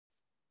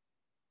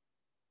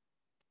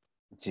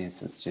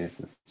Jesus,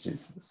 Jesus,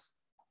 Jesus.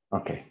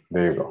 Okay,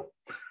 there you go.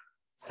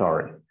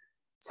 Sorry.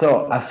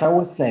 So as I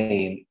was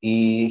saying,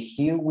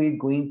 here we're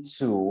going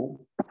to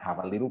have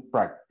a little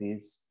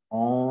practice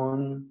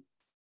on,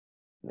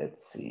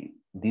 let's see,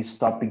 this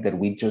topic that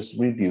we just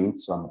reviewed.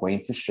 So I'm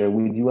going to share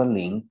with you a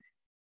link,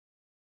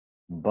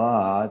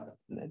 but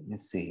let me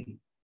see.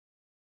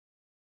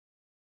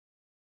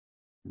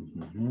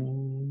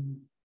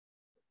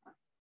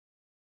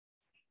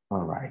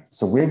 All right,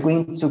 so we're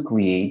going to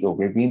create, or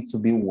we're going to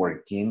be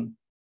working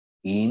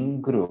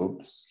in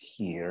groups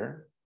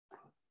here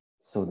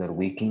so that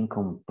we can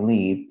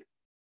complete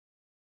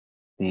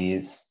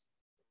this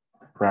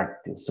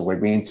practice. So we're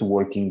going to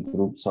work in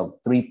groups of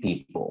 3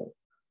 people.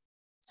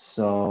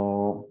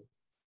 So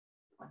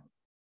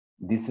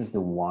this is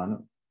the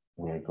one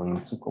we are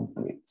going to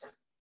complete.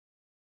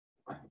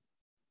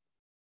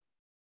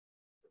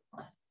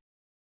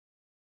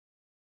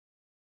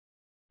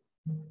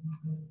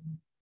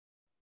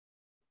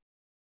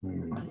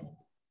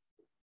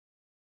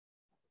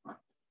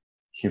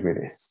 Here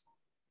it is.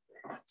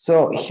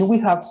 So here we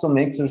have some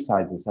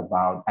exercises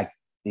about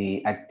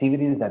the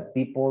activities that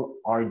people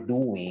are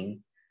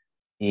doing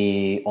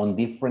on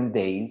different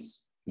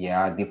days,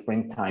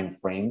 different time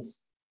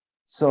frames.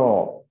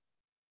 So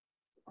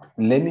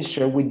let me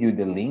share with you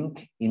the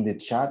link in the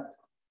chat.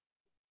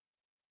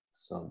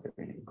 So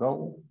there you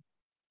go.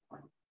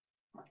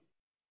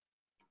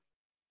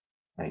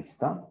 Ahí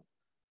está.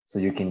 So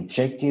you can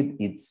check it.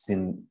 It's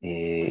in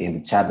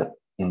the chat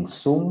in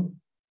Zoom.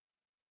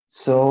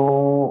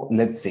 So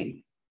let's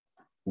see.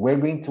 We're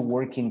going to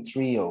work in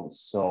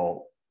trios.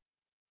 So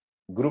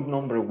group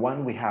number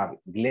 1, we have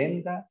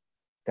Glenda,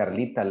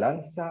 Carlita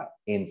Lanza,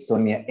 and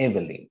Sonia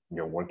Evelyn.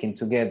 You're working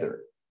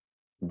together.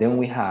 Then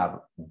we have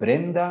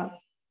Brenda,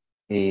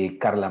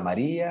 Carla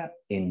Maria,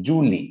 and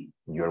Julie.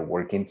 You're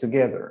working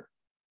together.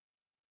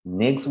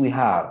 Next, we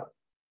have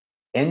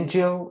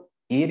Angel,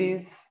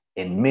 Iris,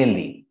 and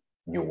Melly.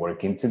 You're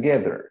working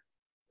together.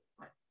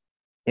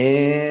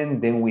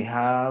 And then we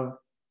have,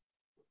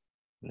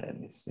 let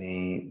me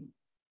see.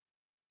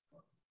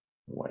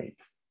 Wait.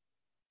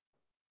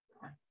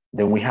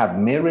 Then we have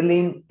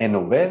Marilyn and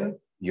Obed.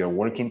 You're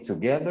working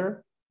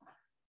together.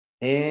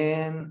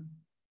 And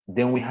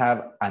then we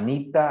have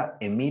Anita,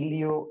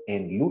 Emilio,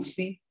 and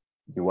Lucy.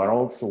 You are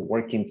also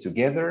working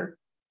together.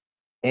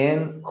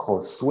 And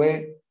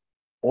Josue,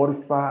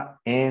 Orfa,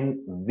 and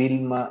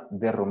Vilma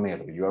de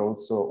Romero. You are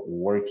also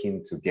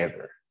working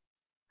together.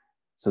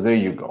 So there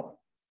you go.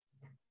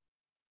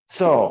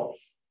 So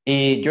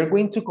you're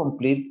going to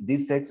complete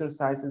these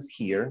exercises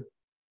here.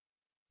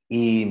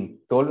 Y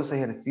todos los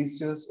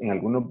ejercicios, en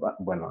algunos,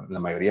 bueno,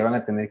 la mayoría van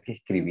a tener que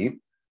escribir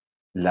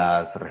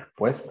las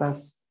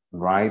respuestas,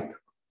 right?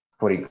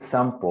 For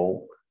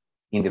example,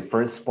 in the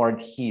first part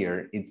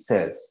here, it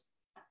says,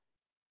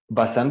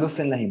 basándose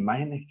en las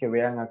imágenes que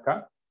vean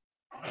acá,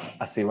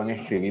 así van a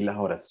escribir las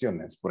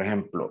oraciones. Por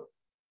ejemplo,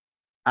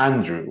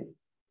 Andrew,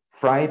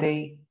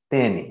 Friday,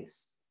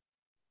 tennis.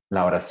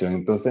 La oración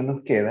entonces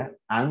nos queda,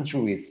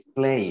 Andrew is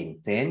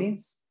playing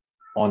tennis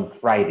on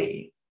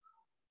Friday.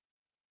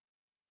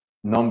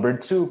 Number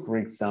 2, for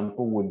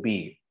example, would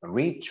be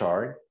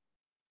Richard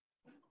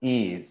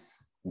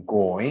is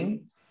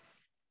going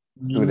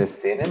to the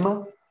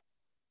cinema.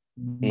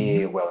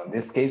 Well, in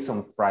this case,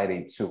 on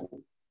Friday too.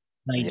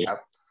 Yeah.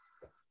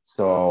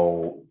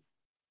 So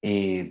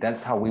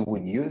that's how we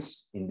would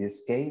use, in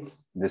this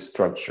case, the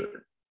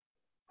structure.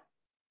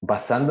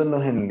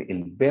 Basándonos en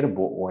el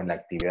verbo o en la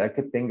actividad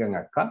que tengan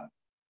acá,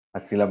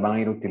 así la van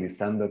a ir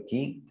utilizando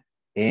aquí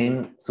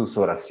en sus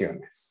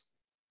oraciones.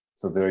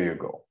 So there you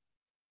go.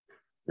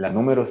 La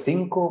número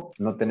 5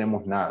 no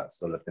tenemos nada,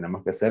 solo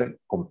tenemos que hacer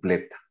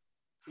completa.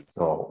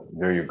 So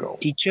there you go.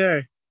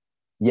 Teacher.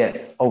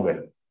 Yes,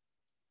 over.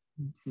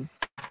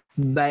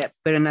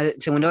 Pero en la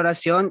segunda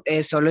oración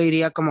solo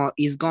iría como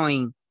is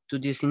going to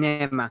the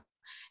cinema.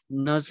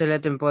 No se le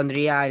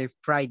pondría el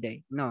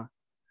Friday, no.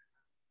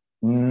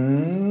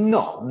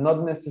 No,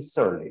 not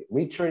necessarily.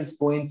 Richard is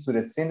going to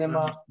the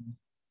cinema.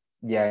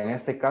 Ya en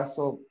este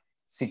caso,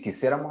 si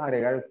quisiéramos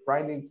agregar el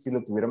Friday, si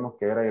lo tuviéramos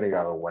que haber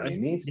agregado o al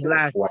inicio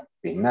o al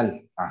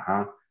final.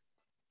 Ajá.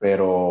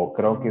 Pero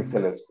creo que se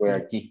les fue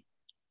aquí.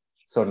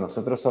 So,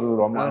 nosotros solo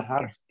lo vamos a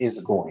dejar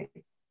is going.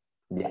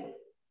 Yeah.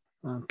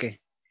 Okay.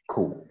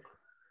 Cool.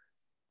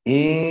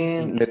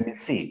 And let me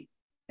see.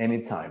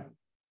 Anytime.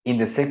 In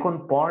the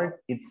second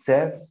part, it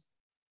says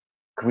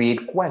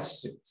create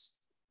questions.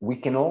 We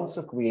can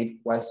also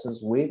create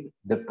questions with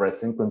the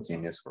present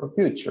continuous for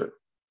future.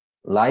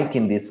 Like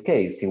in this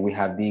case, here we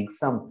have the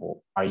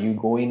example. Are you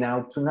going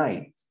out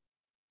tonight?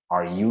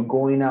 Are you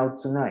going out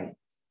tonight?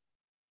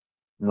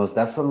 Nos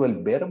da solo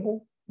el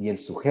verbo y el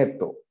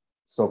sujeto.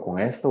 So, con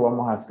esto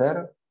vamos a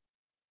hacer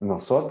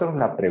nosotros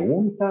la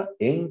pregunta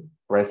en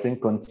present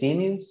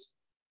continuous.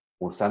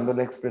 Usando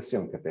la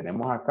expresión que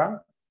tenemos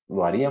acá,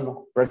 lo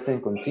haríamos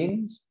present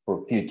continuous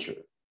for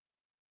future.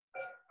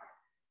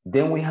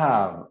 Then we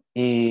have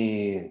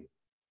in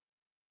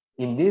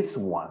this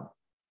one,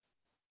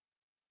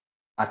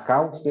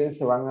 acá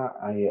ustedes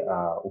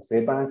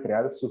ustedes van a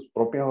crear sus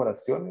propias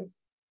oraciones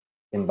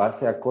en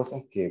base a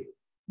cosas que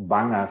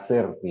van a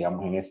hacer,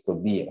 digamos, en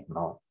estos días,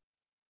 ¿no?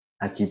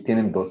 Aquí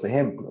tienen dos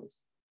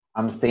ejemplos.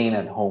 I'm staying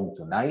at home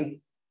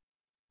tonight.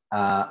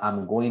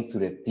 I'm going to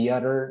the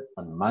theater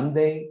on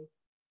Monday,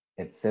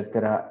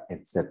 etc.,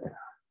 etc.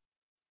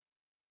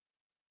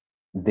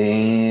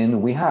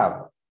 Then we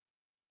have,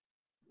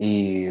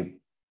 in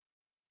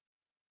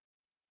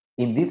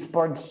this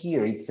part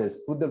here, it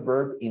says put the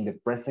verb in the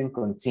present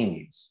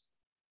continuous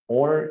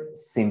or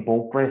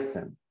simple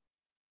present.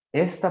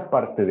 Esta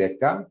parte de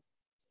acá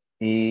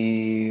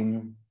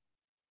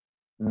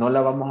no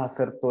la vamos a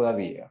hacer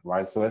todavía,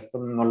 right? So esto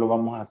no lo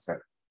vamos a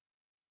hacer.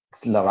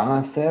 La van a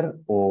hacer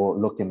o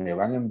lo que me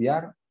van a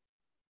enviar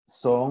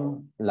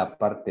son la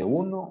parte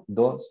 1,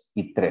 2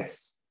 y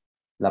 3.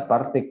 La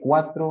parte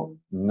 4,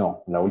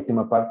 no. La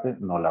última parte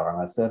no la van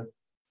a hacer.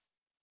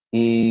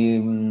 Y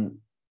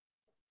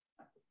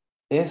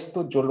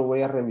esto yo lo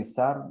voy a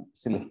revisar.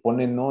 Si les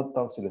pone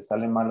nota o si les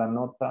sale mala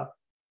nota,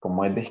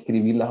 como es de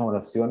escribir las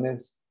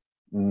oraciones,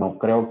 no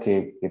creo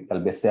que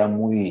tal vez sea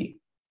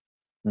muy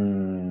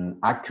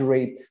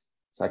accurate,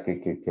 o sea,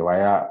 que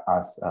vaya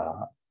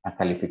a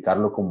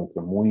calificarlo como que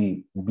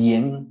muy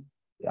bien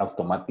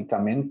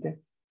automáticamente.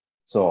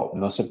 So,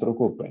 no se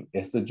preocupen.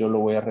 Esto yo lo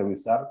voy a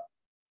revisar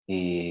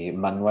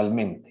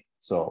manualmente.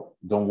 So,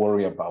 don't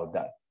worry about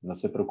that. No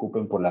se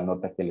preocupen por la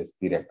nota que les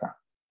tire acá.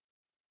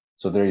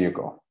 So, there you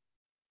go.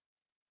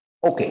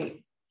 Ok.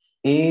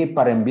 Y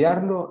para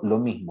enviarlo, lo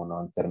mismo, ¿no?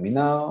 Han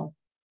terminado.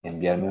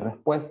 Enviar mis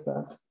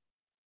respuestas.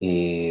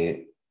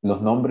 Los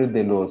nombres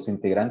de los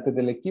integrantes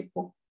del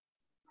equipo.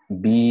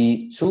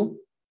 B2,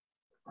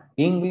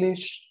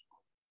 English,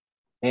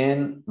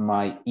 and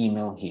my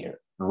email here,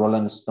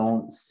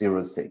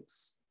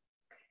 rolandstone06.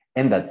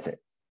 And that's it.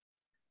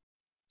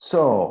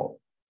 So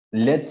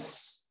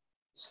let's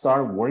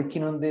start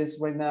working on this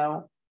right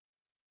now.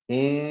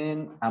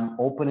 And I'm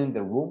opening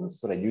the room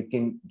so that you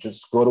can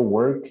just go to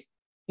work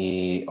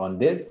on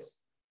this.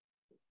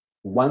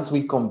 Once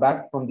we come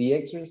back from the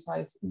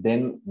exercise,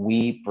 then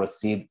we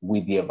proceed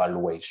with the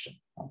evaluation,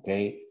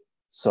 okay?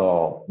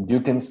 So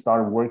you can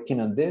start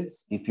working on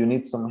this. If you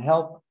need some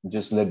help,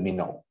 just let me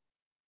know.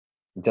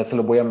 Ya se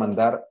lo voy a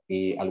mandar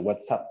al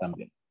WhatsApp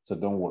también, so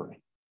don't worry.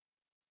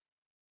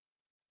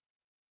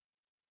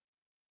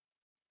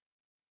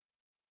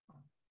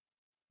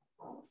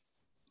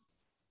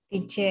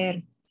 Teacher,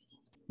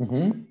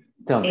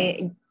 Tell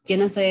me. yo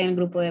no estoy en el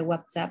grupo de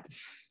WhatsApp.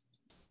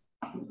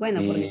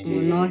 Bueno, porque como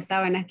no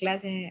estaba en las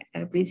clases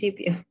al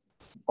principio.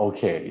 Ok,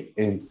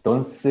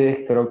 entonces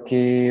creo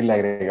que le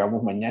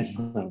agregamos mañana,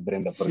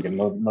 Brenda, porque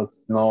no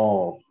Sí,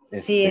 no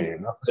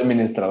soy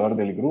administrador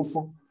del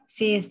grupo.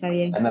 sí, está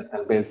bien. Ana,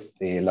 tal vez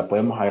la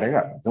podemos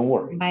agregar, don't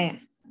worry. Vaya.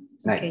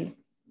 Nice, Okay.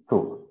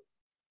 cool.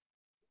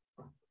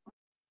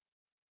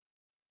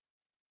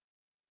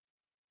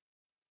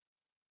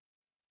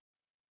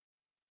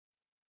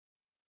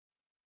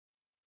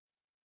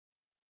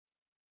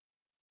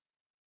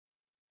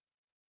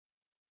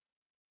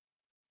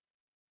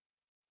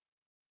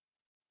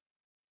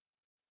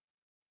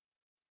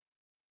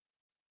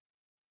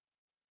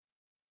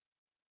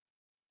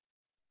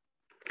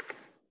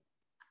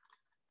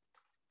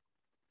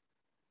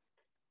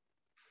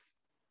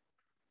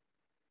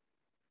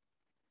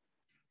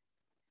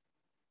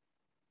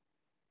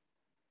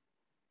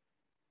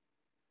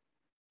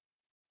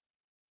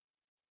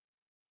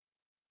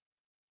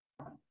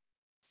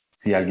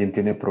 Si alguien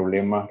tiene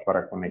problemas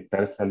para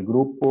conectarse al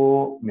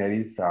grupo, me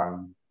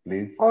avisan,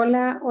 please.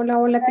 Hola,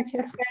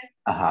 teacher.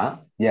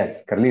 Ajá,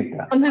 yes,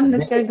 Carlita. Me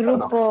metí al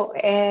grupo.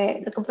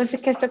 Lo que pasa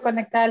es que estoy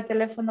conectada al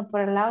teléfono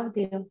por el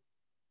audio.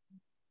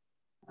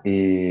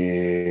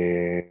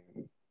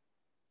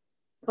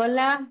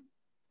 Hola.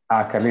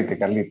 Carlita,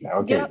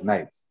 ok,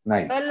 nice.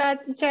 Hola,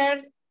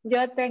 teacher.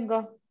 Yo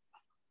tengo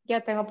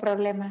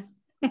problemas.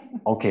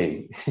 Ok,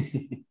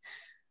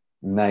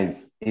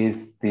 nice.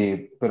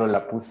 Pero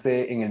la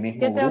puse en el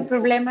mismo Yo tengo grupo.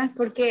 problemas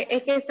porque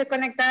es que estoy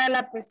conectada a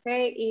la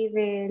PC y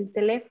del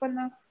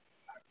teléfono.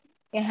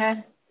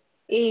 Ajá.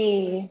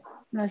 Y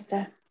no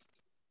está.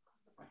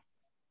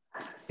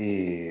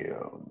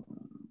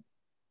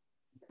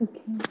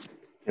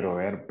 Quiero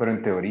ver, pero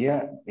en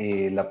teoría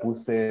la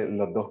puse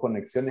las dos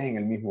conexiones en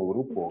el mismo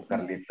grupo,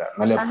 Carlita.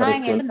 ¿No le Ajá,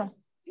 apareció? en el no.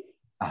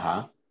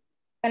 Ajá.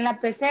 En la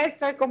PC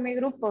estoy con mi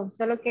grupo,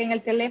 solo que en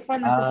el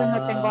teléfono entonces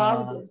no tengo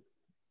audio.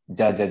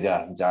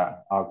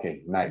 Ya. Ok,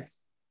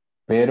 nice.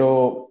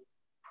 Pero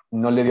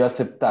no le dio a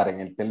aceptar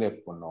en el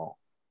teléfono.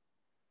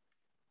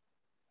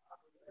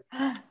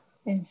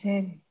 ¿En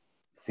serio?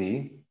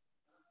 Sí.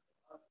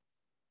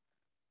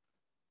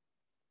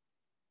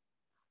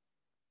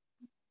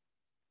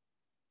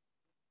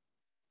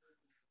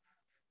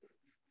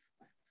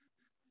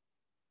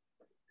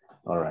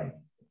 All right.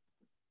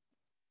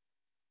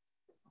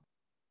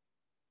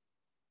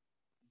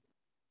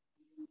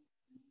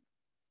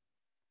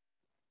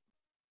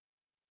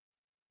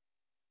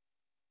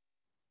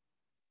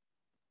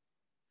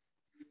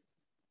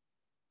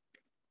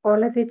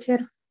 Hola,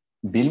 teacher.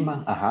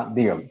 Vilma, ajá,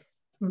 dígame.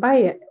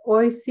 Vaya,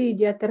 hoy sí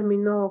ya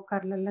terminó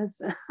Carla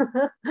Lanza.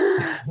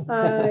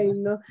 Ay,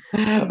 no.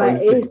 Hoy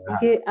sí, Es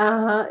que,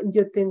 ajá,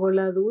 yo tengo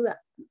la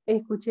duda.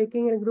 Escuché que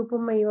en el grupo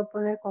me iba a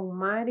poner con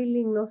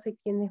Marilyn, no sé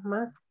quién es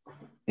más,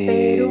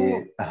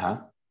 pero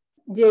ajá.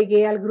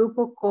 llegué al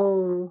grupo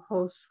con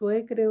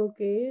Josué, creo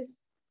que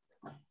es.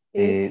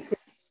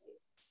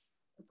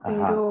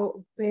 Ajá.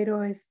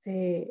 Pero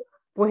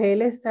pues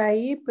él está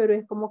ahí, pero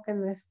es como que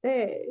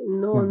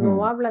no no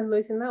Ujú. habla, no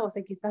dice nada, o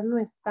sea, quizás no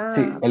Sí,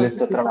 está él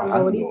está participando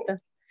trabajando.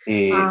 ahorita.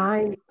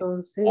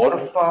 Entonces,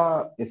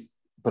 Orfa,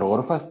 pero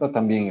Orfa está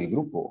también en el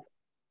grupo.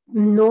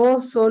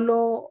 no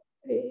solo,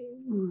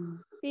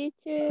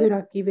 Teacher. pero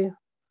aquí veo,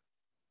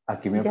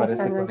 Aquí me ya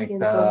aparece están aquí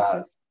conectada,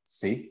 entonces.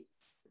 sí.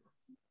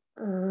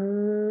 Si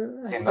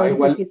Hasta no, ahorita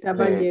igual quizás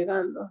van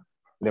llegando.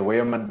 le voy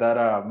a mandar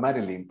a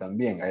Marilyn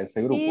también, a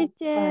ese grupo.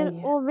 Teacher,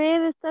 Vaya.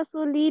 Obed está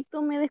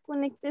solito, me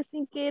desconecté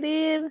sin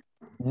querer.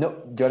 No,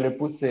 yo le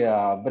puse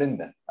a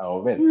Brenda, a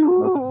Obed.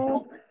 No se No,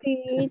 preocupe.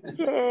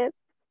 teacher.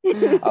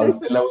 A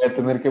usted la voy a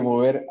tener que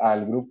mover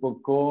al grupo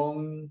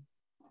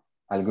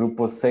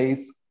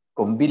 6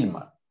 con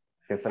Vilma,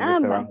 que es al que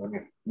se van Va, a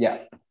unir.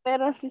 Ya.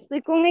 pero si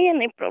estoy con ella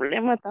no hay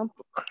problema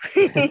tampoco.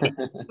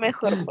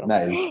 Mejor por mí.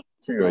 Nice.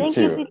 Chivo, Thank you,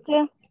 chivo.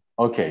 teacher.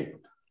 Ok.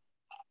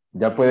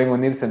 Ya pueden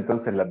unirse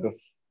entonces las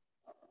dos.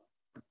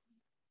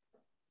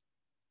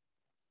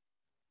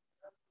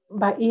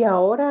 Y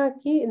ahora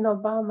aquí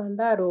nos va a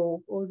mandar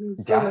o solo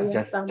ya Ya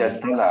estamos.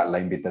 está la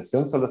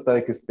invitación, solo está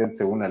de que usted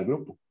se una al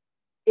grupo.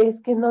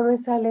 Es que no me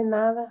sale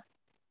nada.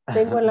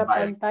 Tengo en la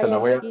Vale,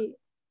 pantalla aquí.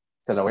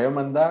 se la voy a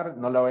mandar,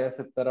 no la voy a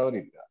aceptar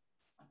ahorita.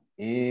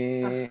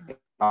 Y Ajá.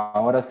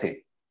 ahora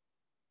sí.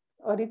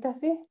 Ahorita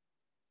sí.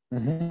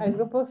 Al Ujú.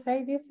 grupo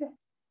 6 dice.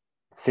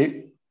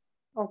 Sí.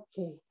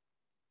 Ok.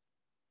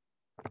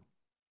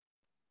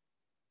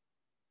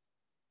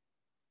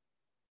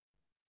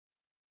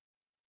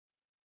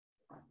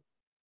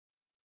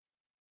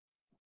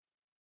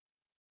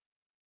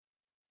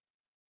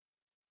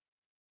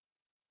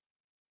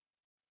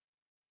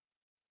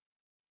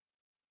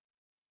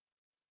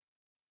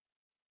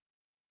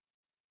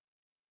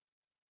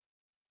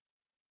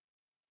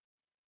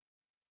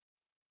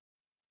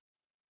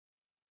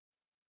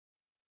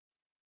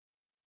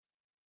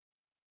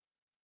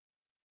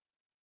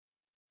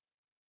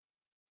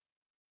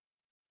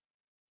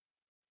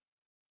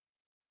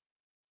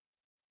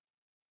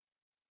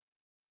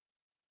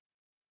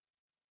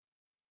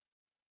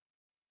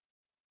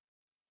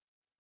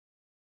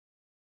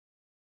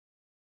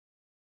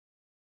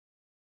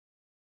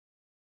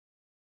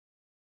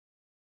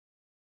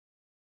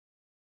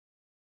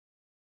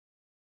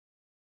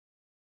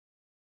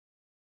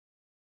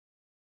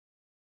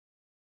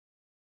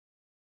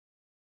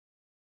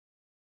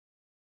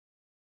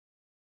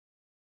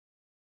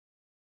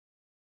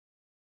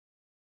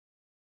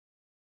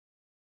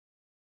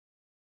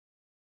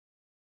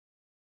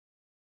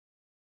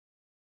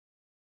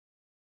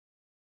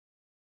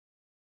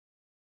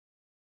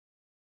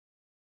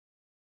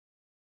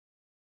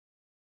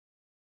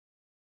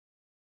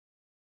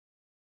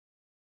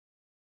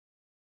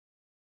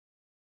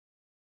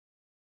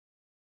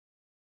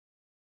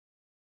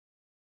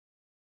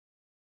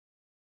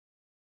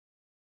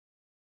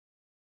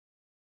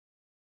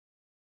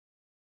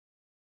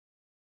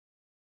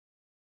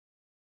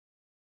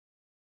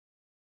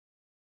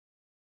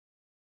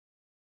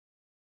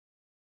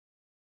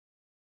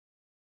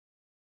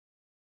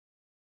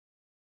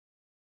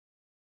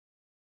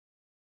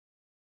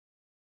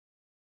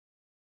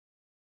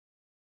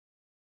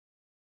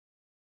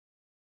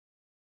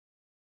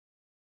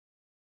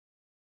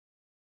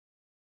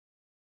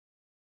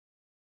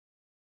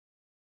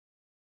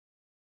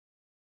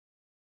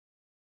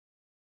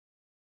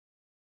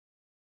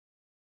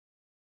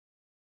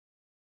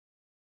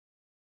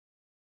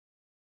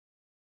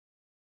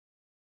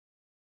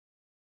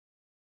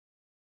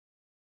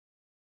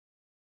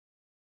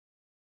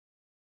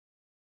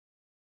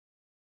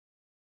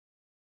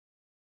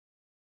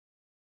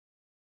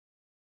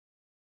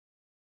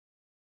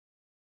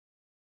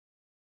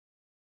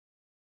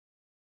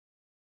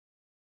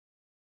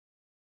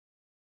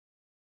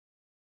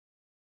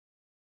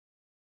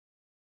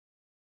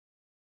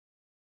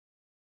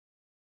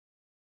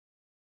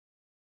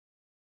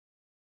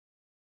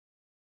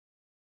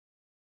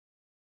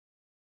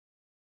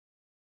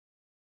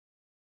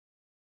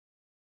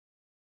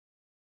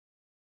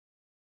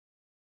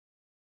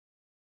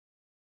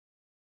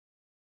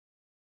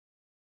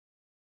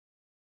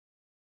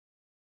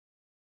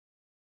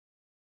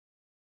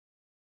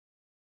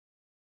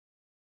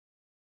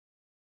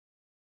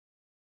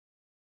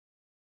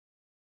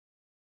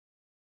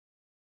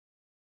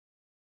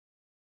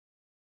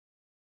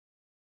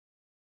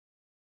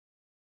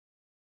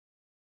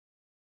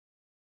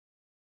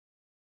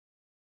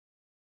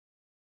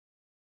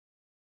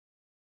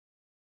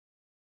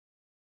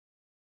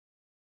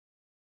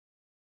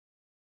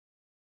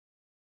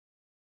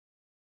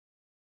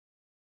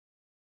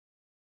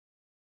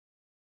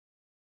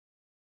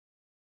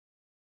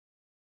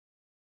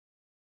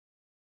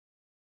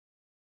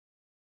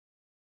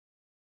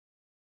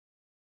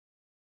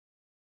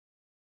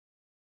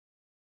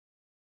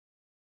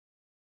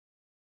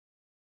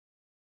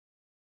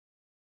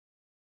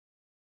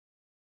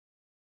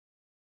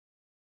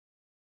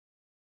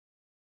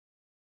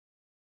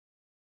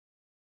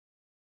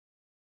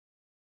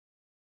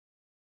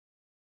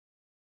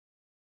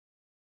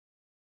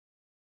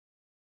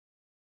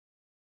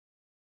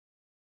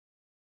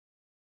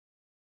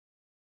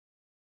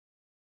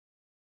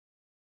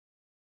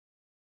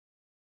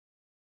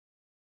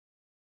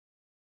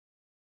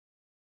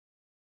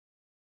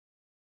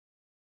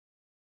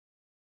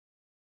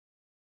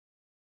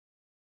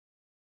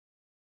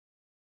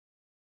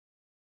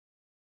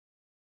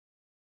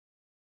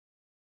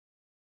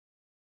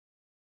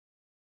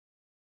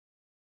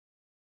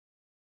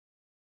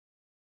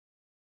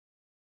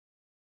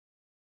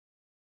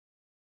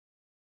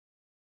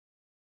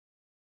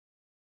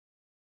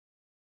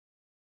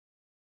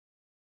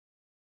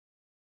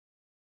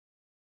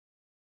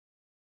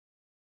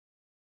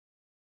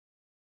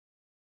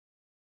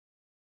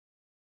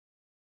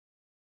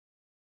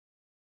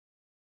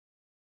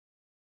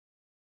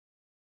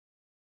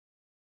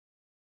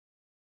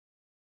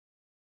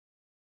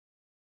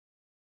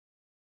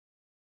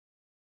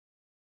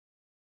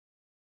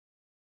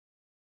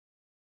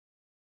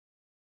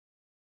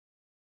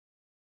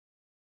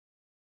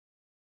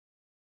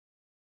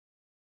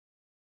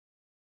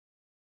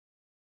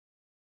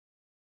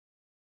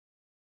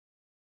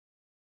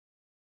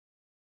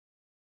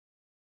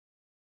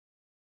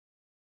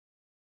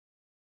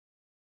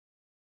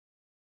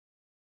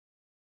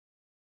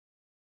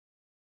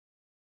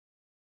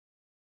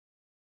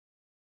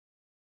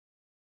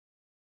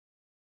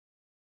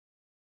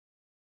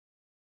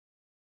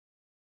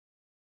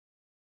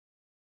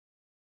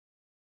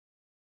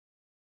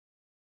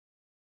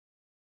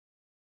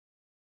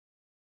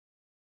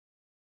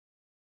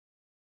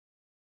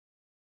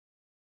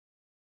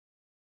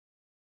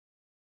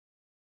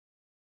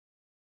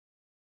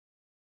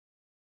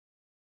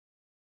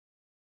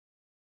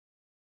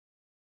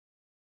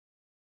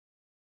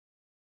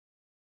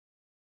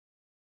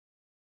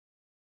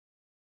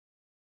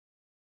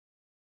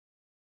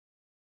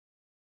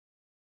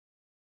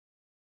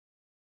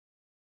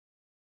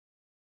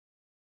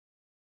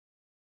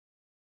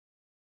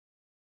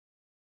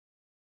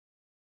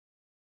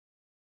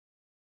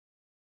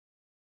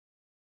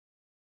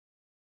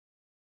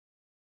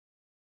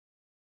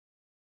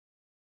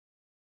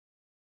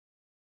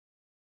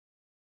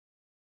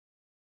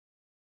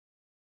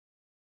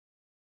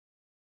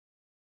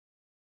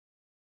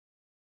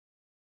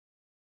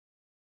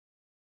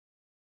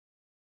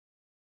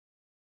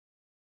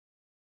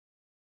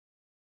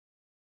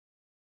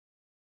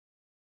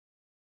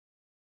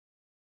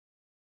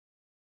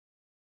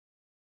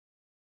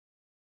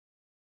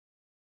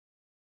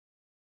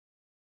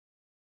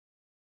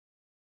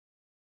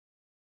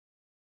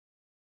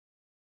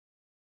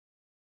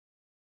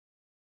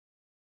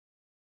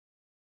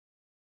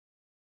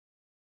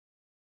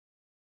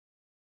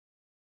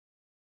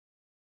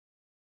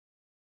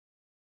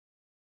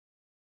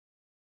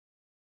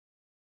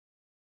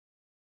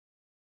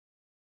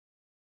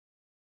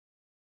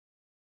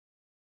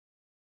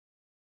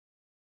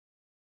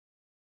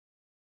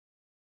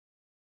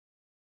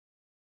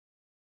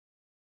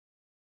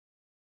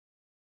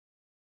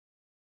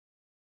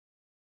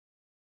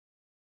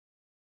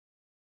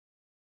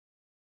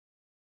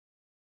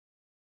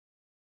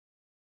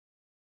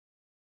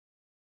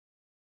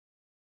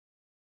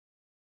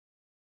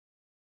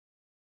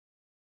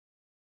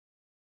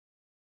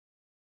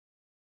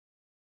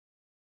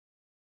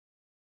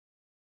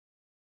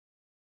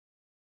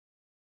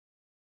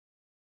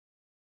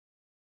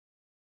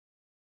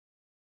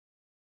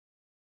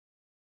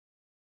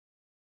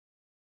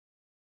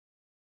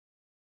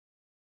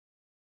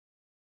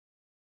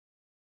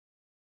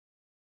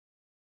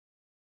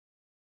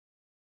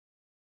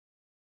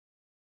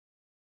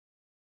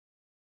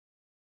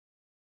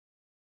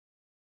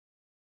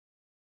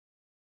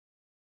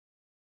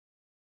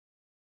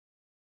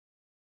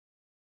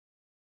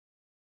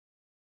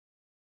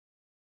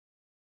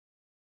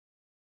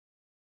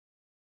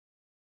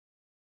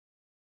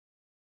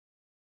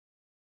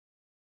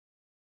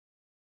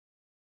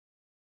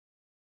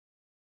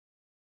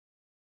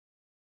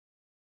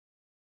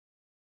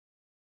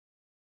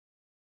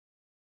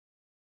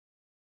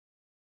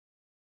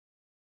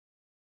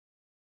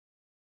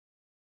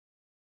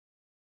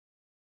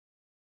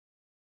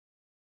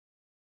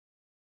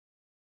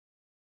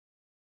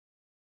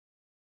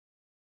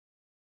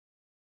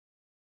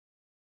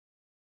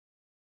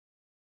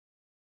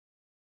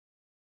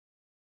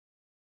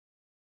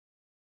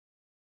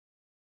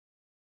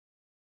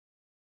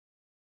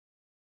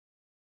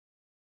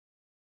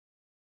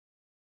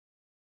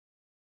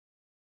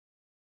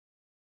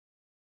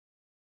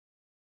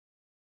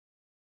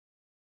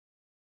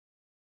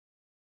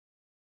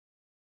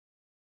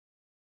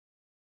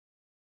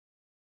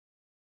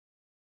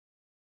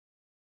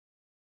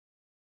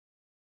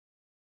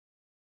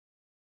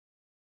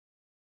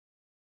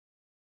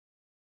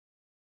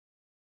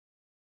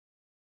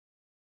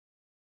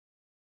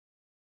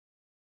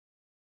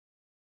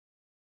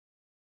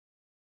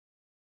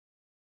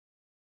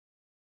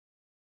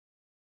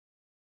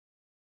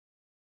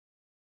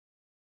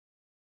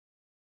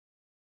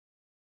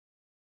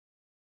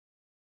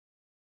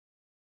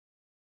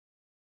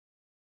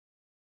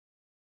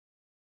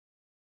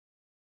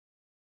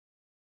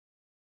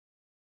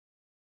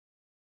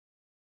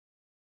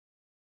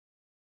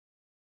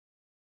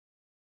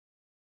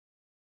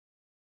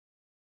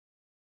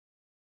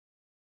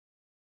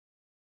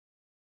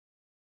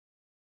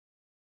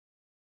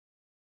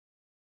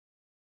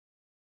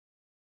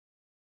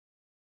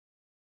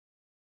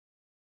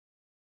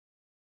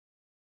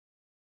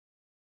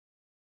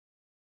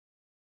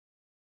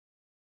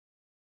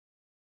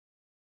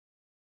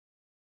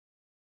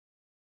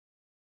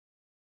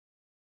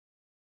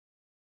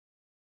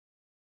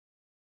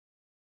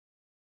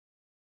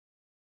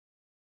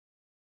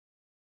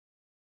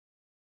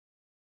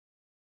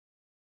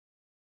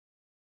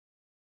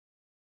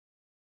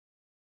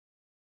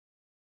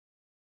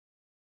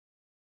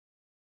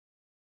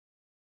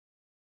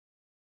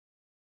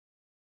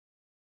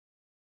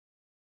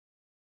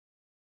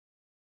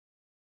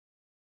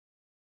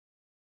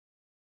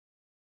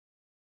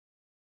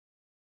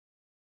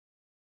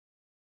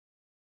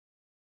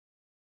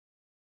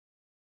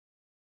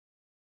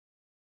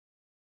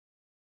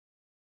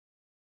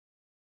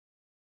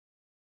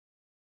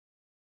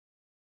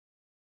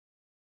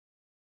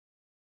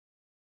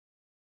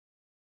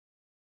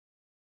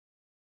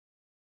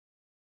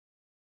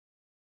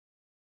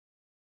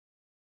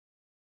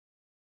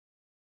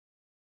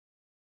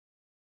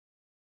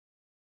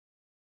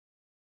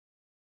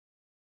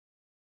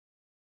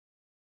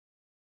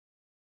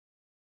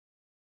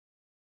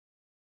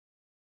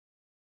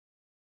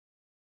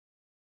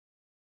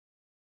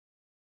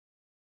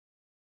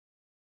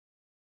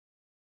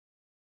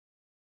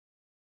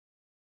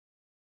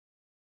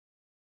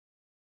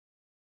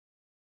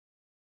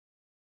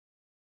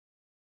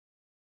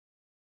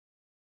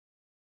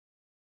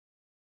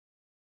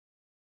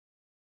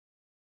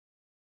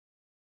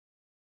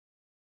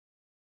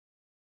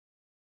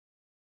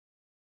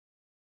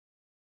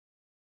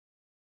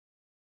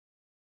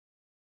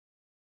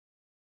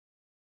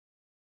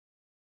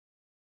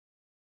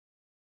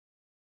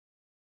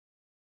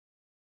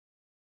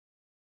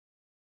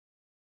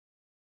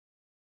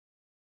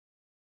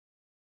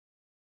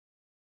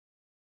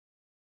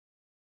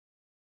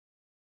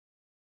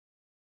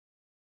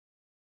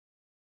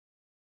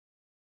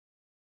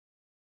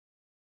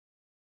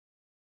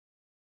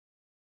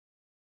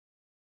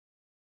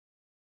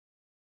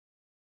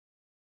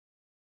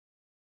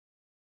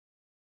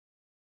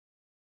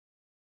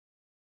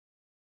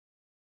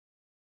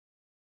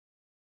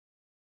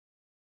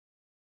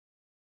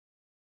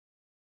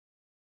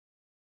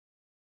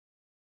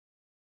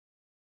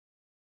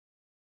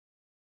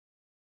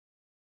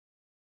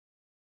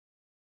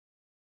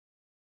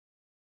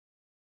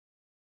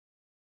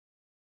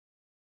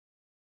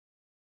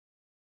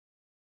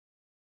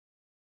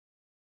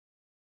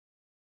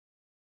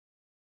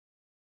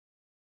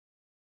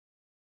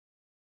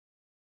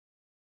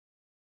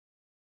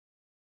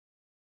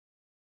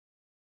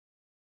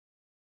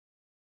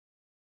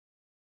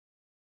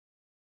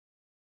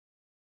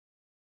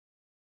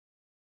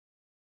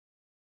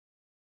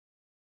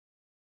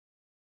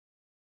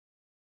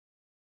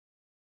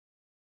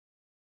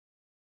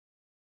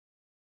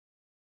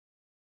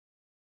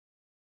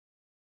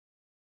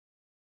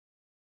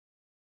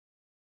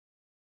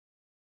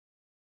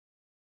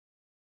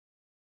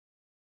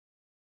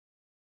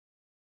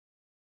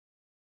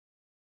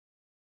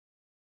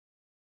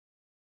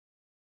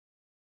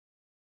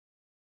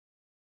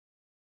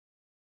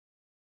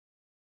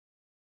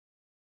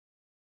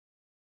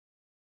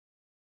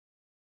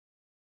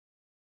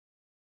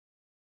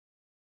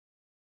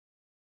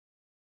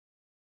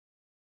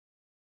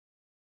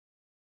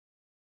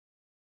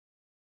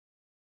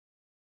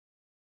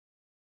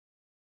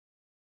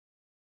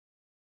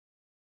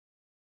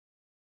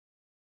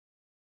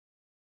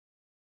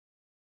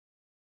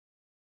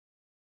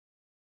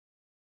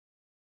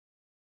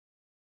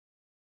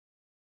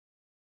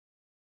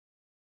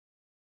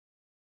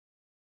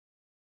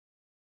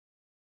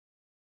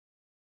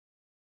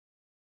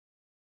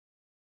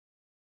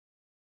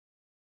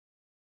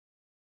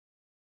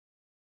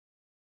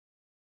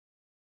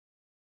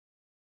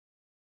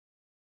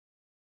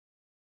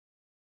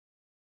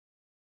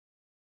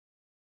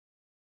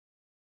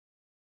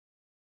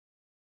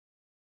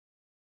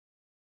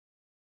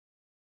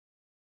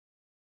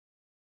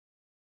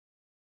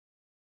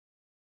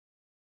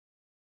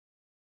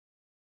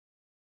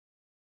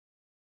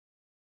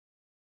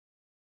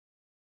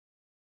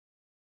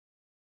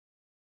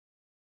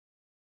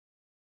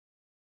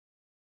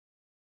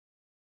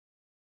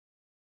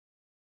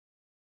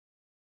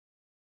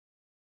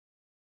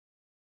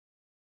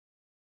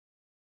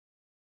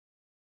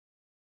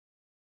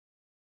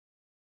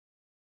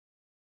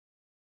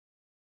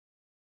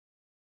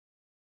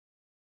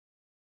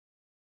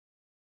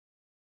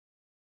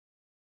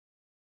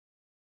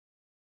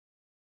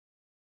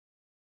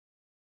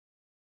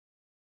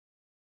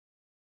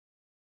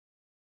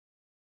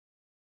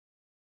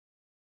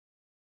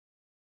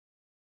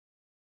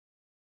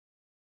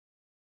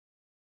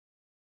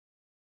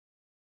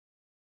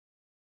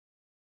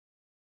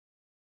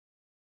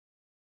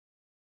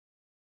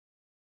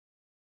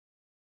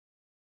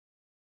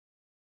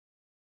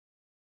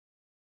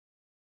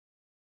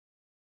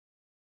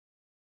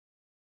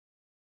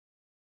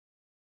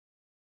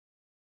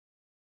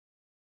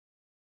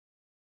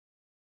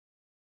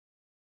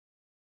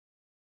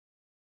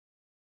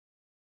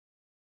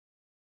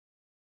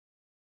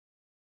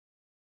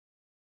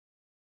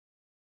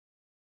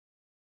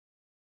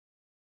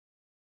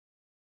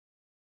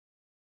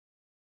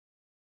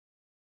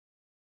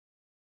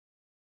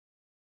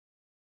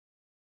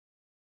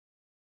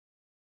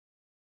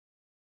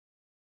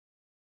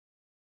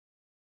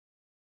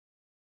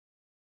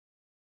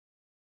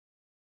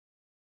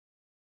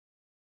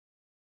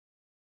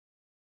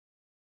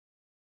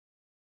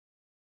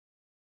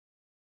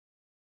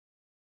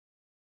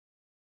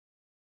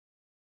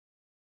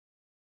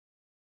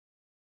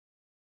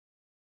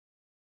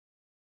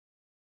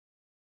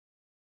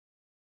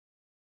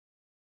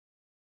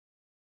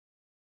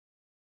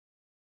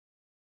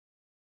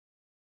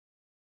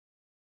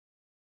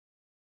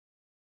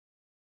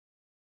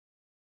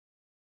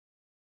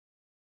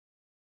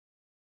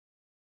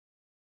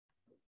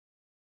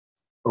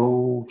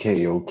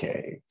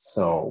 Okay.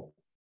 So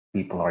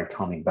people are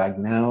coming back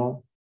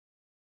now.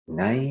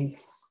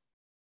 Nice.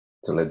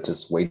 So let's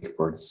just wait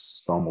for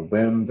some of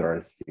them that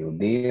are still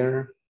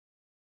there.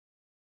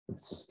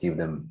 Let's just give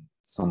them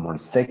some more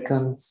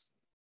seconds.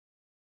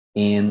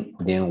 And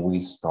then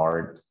we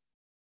start,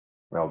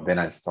 well, then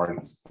I start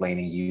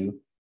explaining you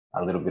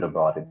a little bit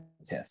about the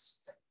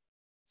test.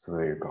 So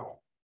there you go.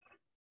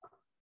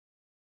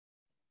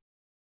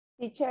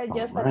 Teacher,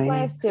 just All a right.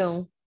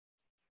 question.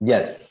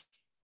 Yes.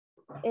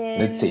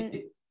 Let's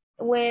see.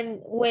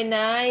 And when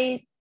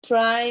I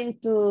trying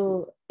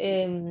to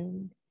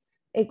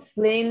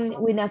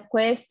explain with a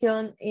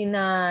question in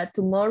a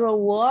tomorrow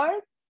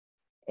word,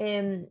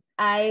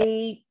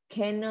 I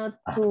cannot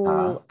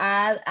to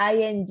add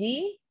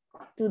ing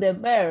to the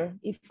verb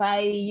if I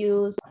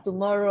use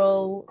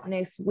tomorrow,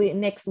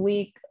 next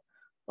week,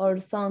 or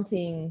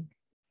something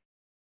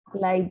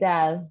like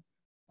that.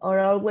 Or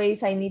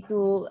always I need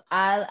to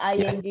add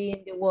ing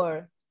in the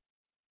word.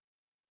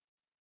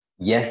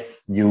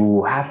 Yes,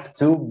 you have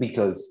to,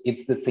 because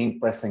it's the same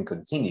present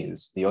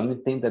continuous. The only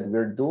thing that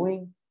we're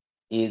doing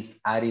is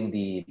adding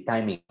the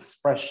time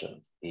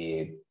expression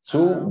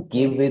to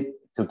give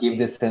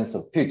the sense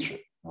of future,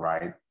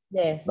 right?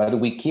 Yes. But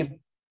we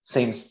keep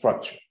same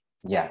structure.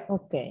 Yeah.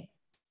 Okay.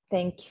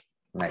 Thank you.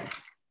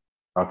 Nice.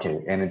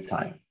 Okay,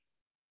 anytime.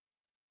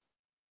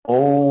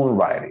 All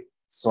righty.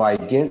 So I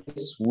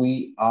guess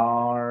we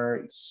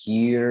are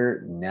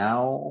here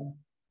now.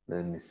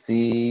 Let me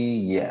see.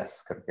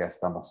 Yes, creo que ya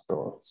estamos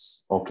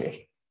todos.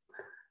 Okay.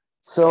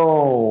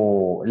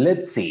 So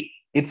let's see.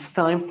 It's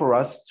time for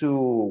us to,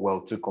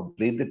 well, to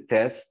complete the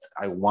test.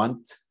 I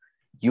want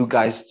you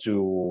guys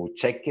to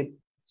check it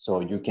so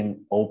you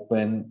can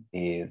open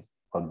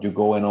you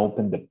go and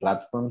open the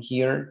platform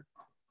here.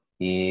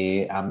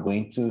 I'm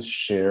going to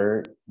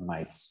share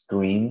my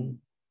screen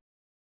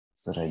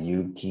so that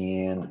you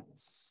can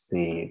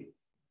see.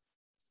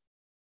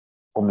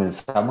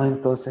 Comenzamos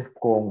entonces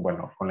con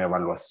la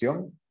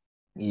evaluación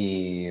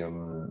y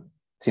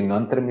si no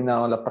han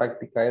terminado la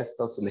práctica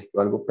esta o si les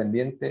quedó algo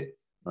pendiente,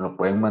 me lo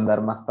pueden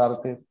mandar más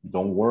tarde,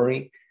 don't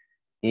worry.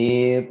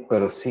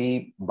 Pero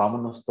sí,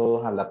 vámonos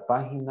todos a la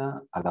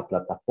página, a la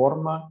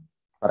plataforma,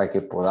 para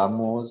que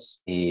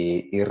podamos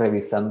ir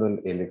revisando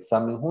el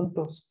examen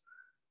juntos,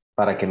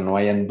 para que no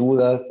hayan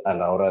dudas a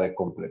la hora de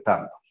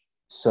completarlo.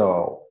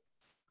 So,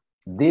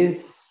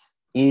 this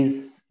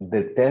is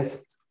the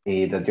test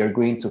that you're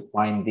going to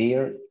find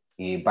there.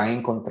 Va a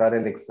encontrar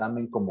el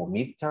examen como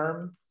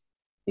midterm.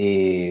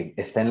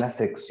 Está en la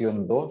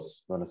sección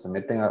 2, donde se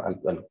meten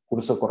al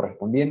curso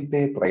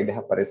correspondiente. Por ahí les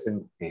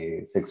aparece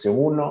sección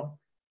 1.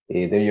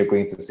 Then you're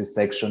going to see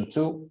section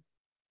 2.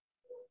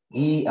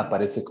 Y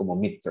aparece como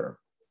midterm.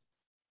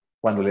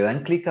 Cuando le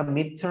dan clic a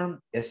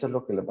midterm, eso es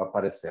lo que les va a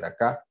aparecer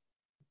acá.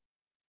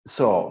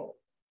 So,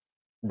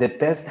 the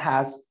test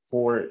has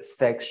 4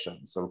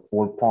 sections or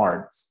 4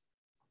 parts.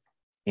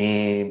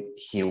 And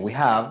here we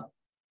have,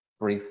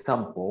 for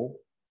example,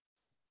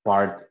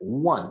 part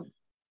 1.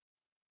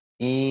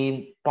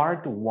 In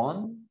part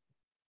 1,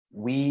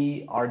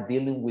 we are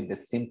dealing with the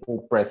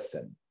simple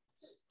present.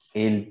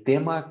 El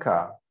tema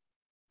acá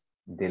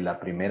de la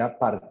primera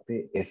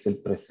parte es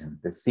el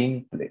presente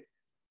simple.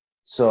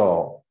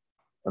 So,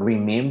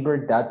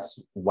 remember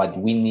that's what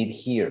we need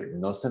here.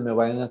 No se me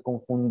vayan a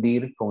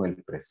confundir con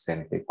el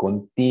presente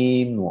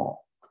continuo.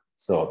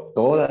 So,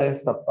 toda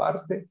esta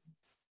parte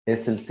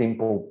es el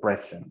simple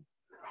present.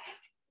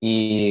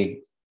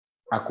 Y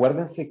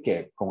acuérdense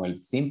que con el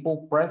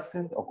simple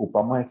present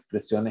ocupamos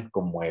expresiones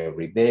como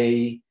every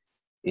day,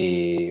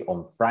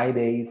 on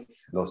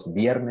Fridays, los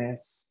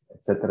viernes,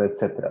 etcétera,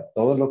 etcétera.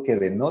 Todo lo que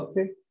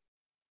denote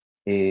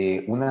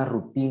una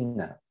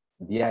rutina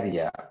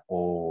diaria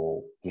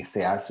o que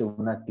se hace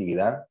una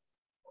actividad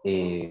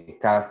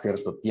cada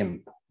cierto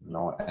tiempo,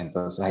 ¿no?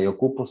 Entonces ahí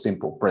ocupo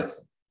simple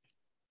present.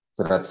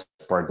 So that's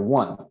part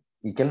 1.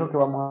 ¿Y qué es lo que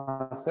vamos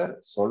a hacer?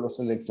 Solo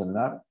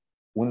seleccionar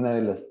una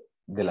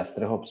de las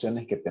 3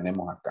 opciones que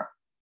tenemos acá.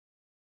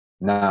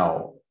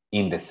 Now,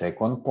 in the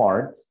second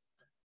part,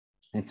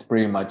 it's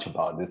pretty much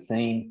about the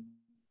same.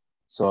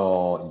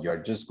 So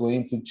you're just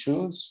going to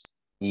choose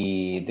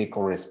the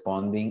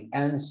corresponding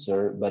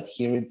answer, but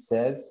here it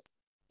says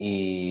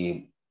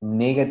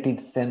negative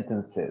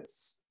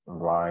sentences,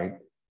 right?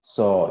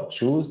 So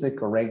choose the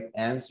correct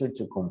answer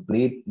to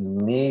complete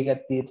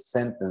negative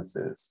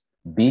sentences.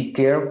 Be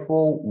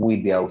careful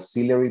with the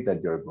auxiliary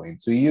that you're going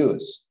to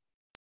use.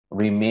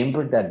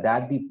 Remember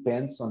that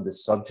depends on the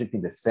subject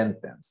in the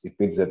sentence. If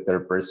it's a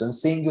third person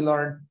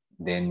singular,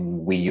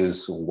 then we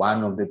use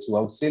one of the 2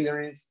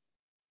 auxiliaries.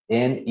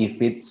 And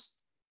if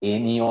it's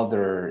any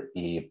other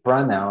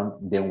pronoun,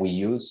 then we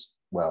use,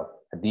 well,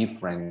 a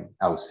different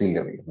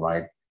auxiliary,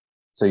 right?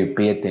 So you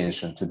pay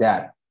attention to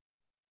that.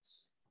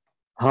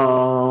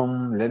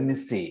 Let me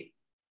see.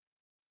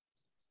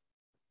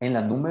 En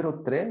la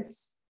número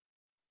 3,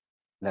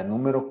 la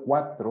número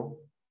 4,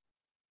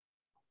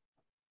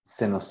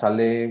 se nos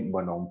sale,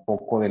 bueno, un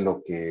poco de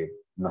lo que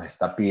nos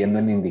está pidiendo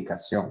en la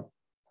indicación.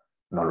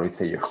 No lo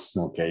hice yo.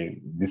 Ok,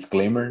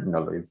 disclaimer, no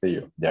lo hice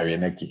yo. Ya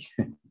viene aquí.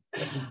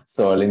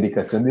 So, la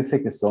indicación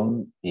dice que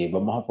son,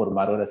 vamos a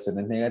formar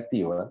oraciones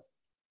negativas,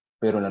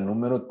 pero la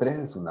número 3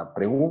 es una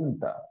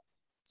pregunta.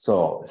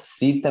 So,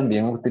 sí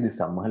también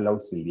utilizamos el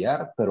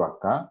auxiliar, pero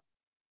acá,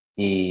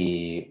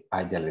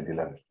 ya le di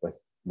la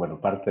respuesta. Bueno,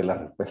 parte de la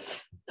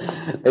respuesta.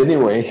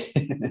 Anyway,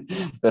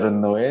 pero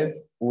no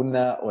es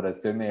una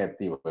oración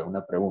negativa, es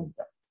una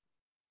pregunta.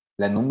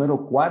 La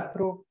número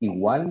 4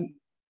 igual,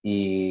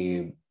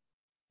 y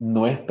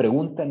no es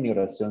pregunta ni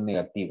oración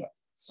negativa.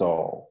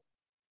 So,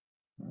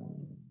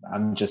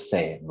 I'm just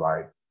saying,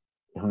 right?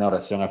 Es una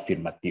oración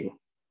afirmativa.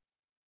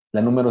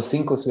 La número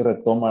 5 sí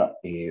retoma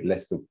la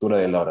estructura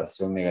de la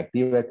oración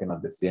negativa que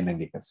nos decía en la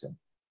indicación.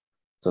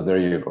 So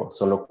there you go.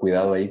 Solo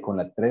cuidado ahí con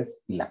la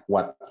 3 y la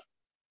 4.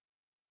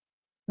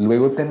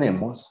 Luego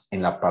tenemos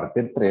en la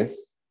parte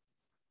 3,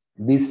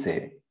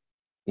 dice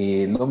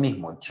lo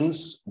mismo,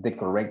 choose the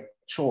correct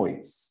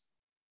choice.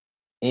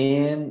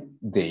 And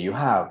there you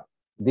have.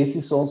 This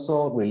is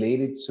also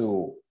related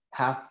to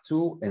have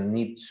to and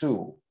need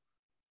to.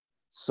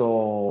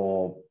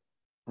 So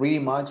pretty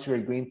much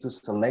you're going to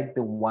select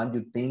the one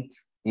you think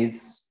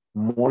is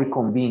more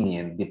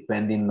convenient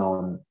depending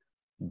on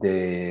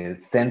the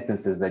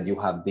sentences that you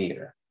have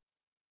there,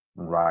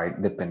 right?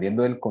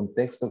 Dependiendo del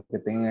contexto que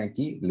tengan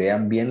aquí,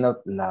 lean bien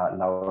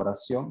la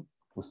oración.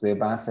 Ustedes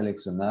van a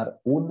seleccionar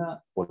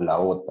una o la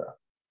otra.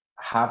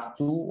 Have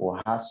to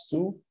or has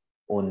to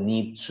or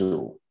need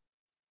to.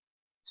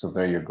 So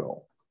there you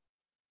go.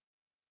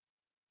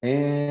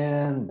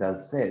 And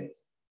that's it.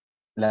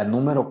 La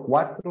número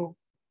 4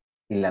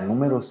 y la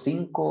número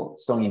 5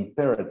 son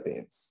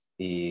imperatives.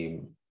 Y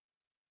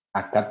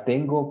acá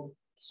tengo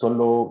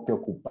solo que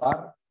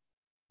ocupar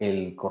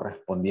el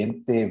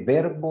correspondiente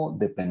verbo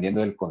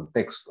dependiendo del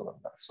contexto,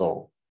 ¿verdad?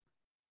 So,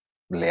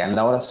 lean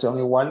la oración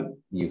igual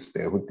y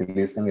ustedes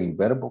utilizan el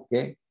verbo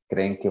que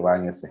creen que va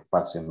en ese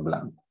espacio en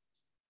blanco.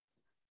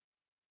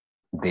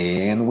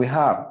 Then we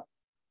have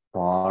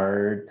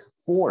part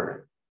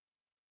 4.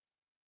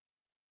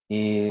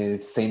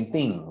 Is same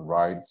thing,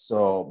 right?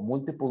 So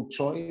multiple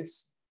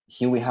choice.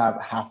 Here we have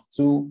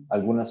to.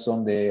 Algunas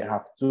son de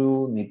have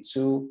to, need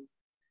to.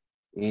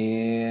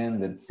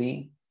 And let's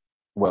see.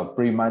 Well,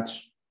 pretty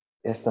much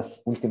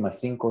estas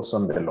últimas 5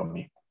 son de lo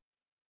mismo.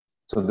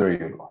 So there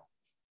you go.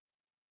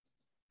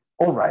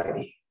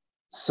 Alrighty.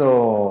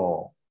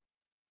 So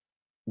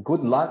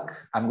good luck.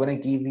 I'm going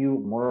to give you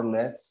more or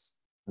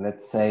less,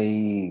 let's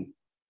say,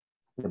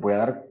 les voy a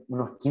dar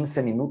unos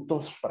 15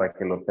 minutos para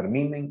que lo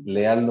terminen.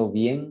 Léanlo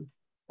bien,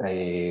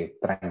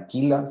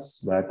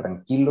 tranquilas, ¿verdad?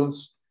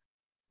 Tranquilos.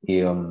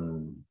 Y,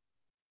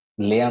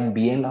 lean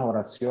bien las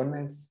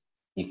oraciones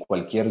y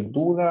cualquier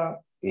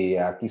duda,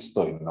 aquí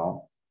estoy,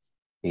 ¿no?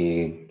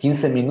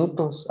 15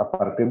 minutos a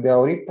partir de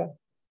ahorita.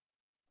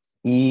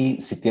 Y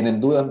si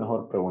tienen dudas,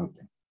 mejor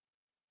pregunten.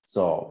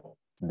 So,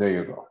 there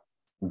you go.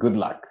 Good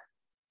luck.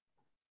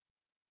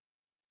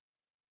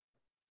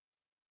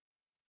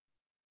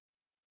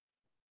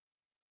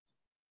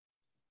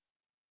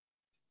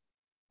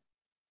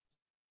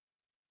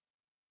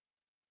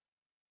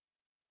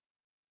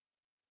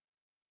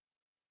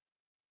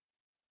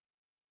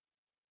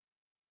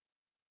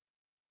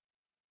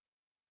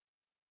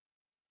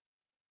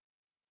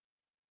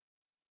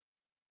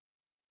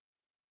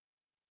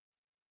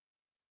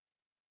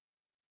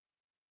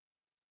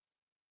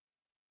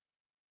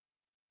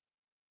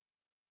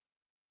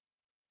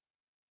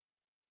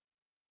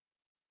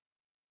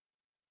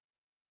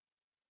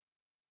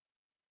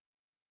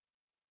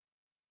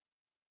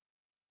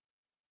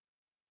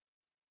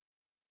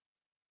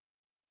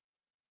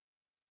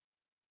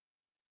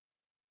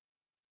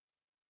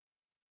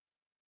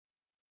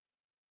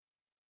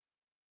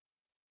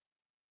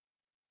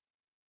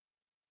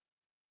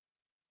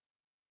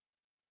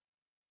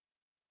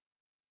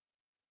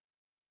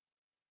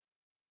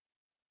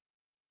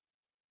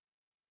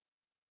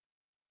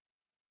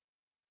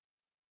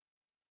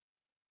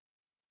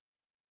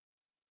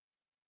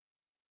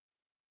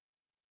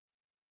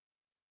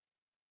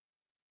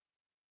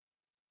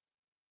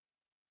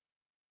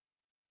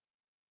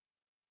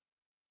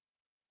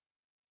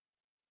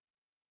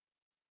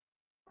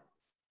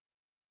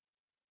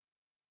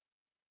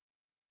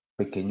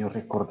 Pequeño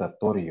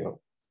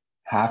recordatorio.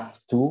 Have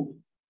to.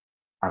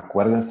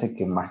 Acuérdense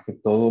que más que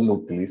todo lo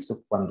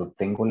utilizo cuando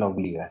tengo la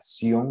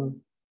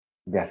obligación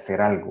de hacer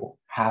algo.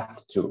 Have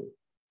to.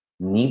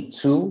 Need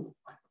to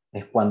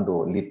es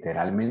cuando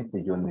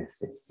literalmente yo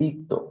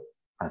necesito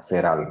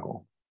hacer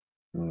algo.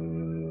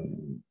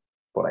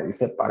 Por ahí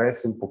se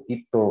parece un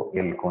poquito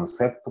el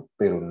concepto,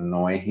 pero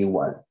no es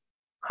igual.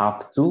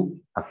 Have to,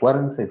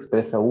 acuérdense,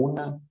 expresa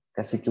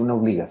casi que una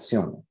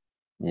obligación,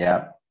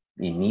 ¿ya?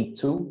 Y need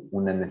to,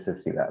 una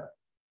necesidad.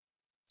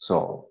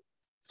 So,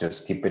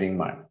 just keep it in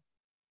mind.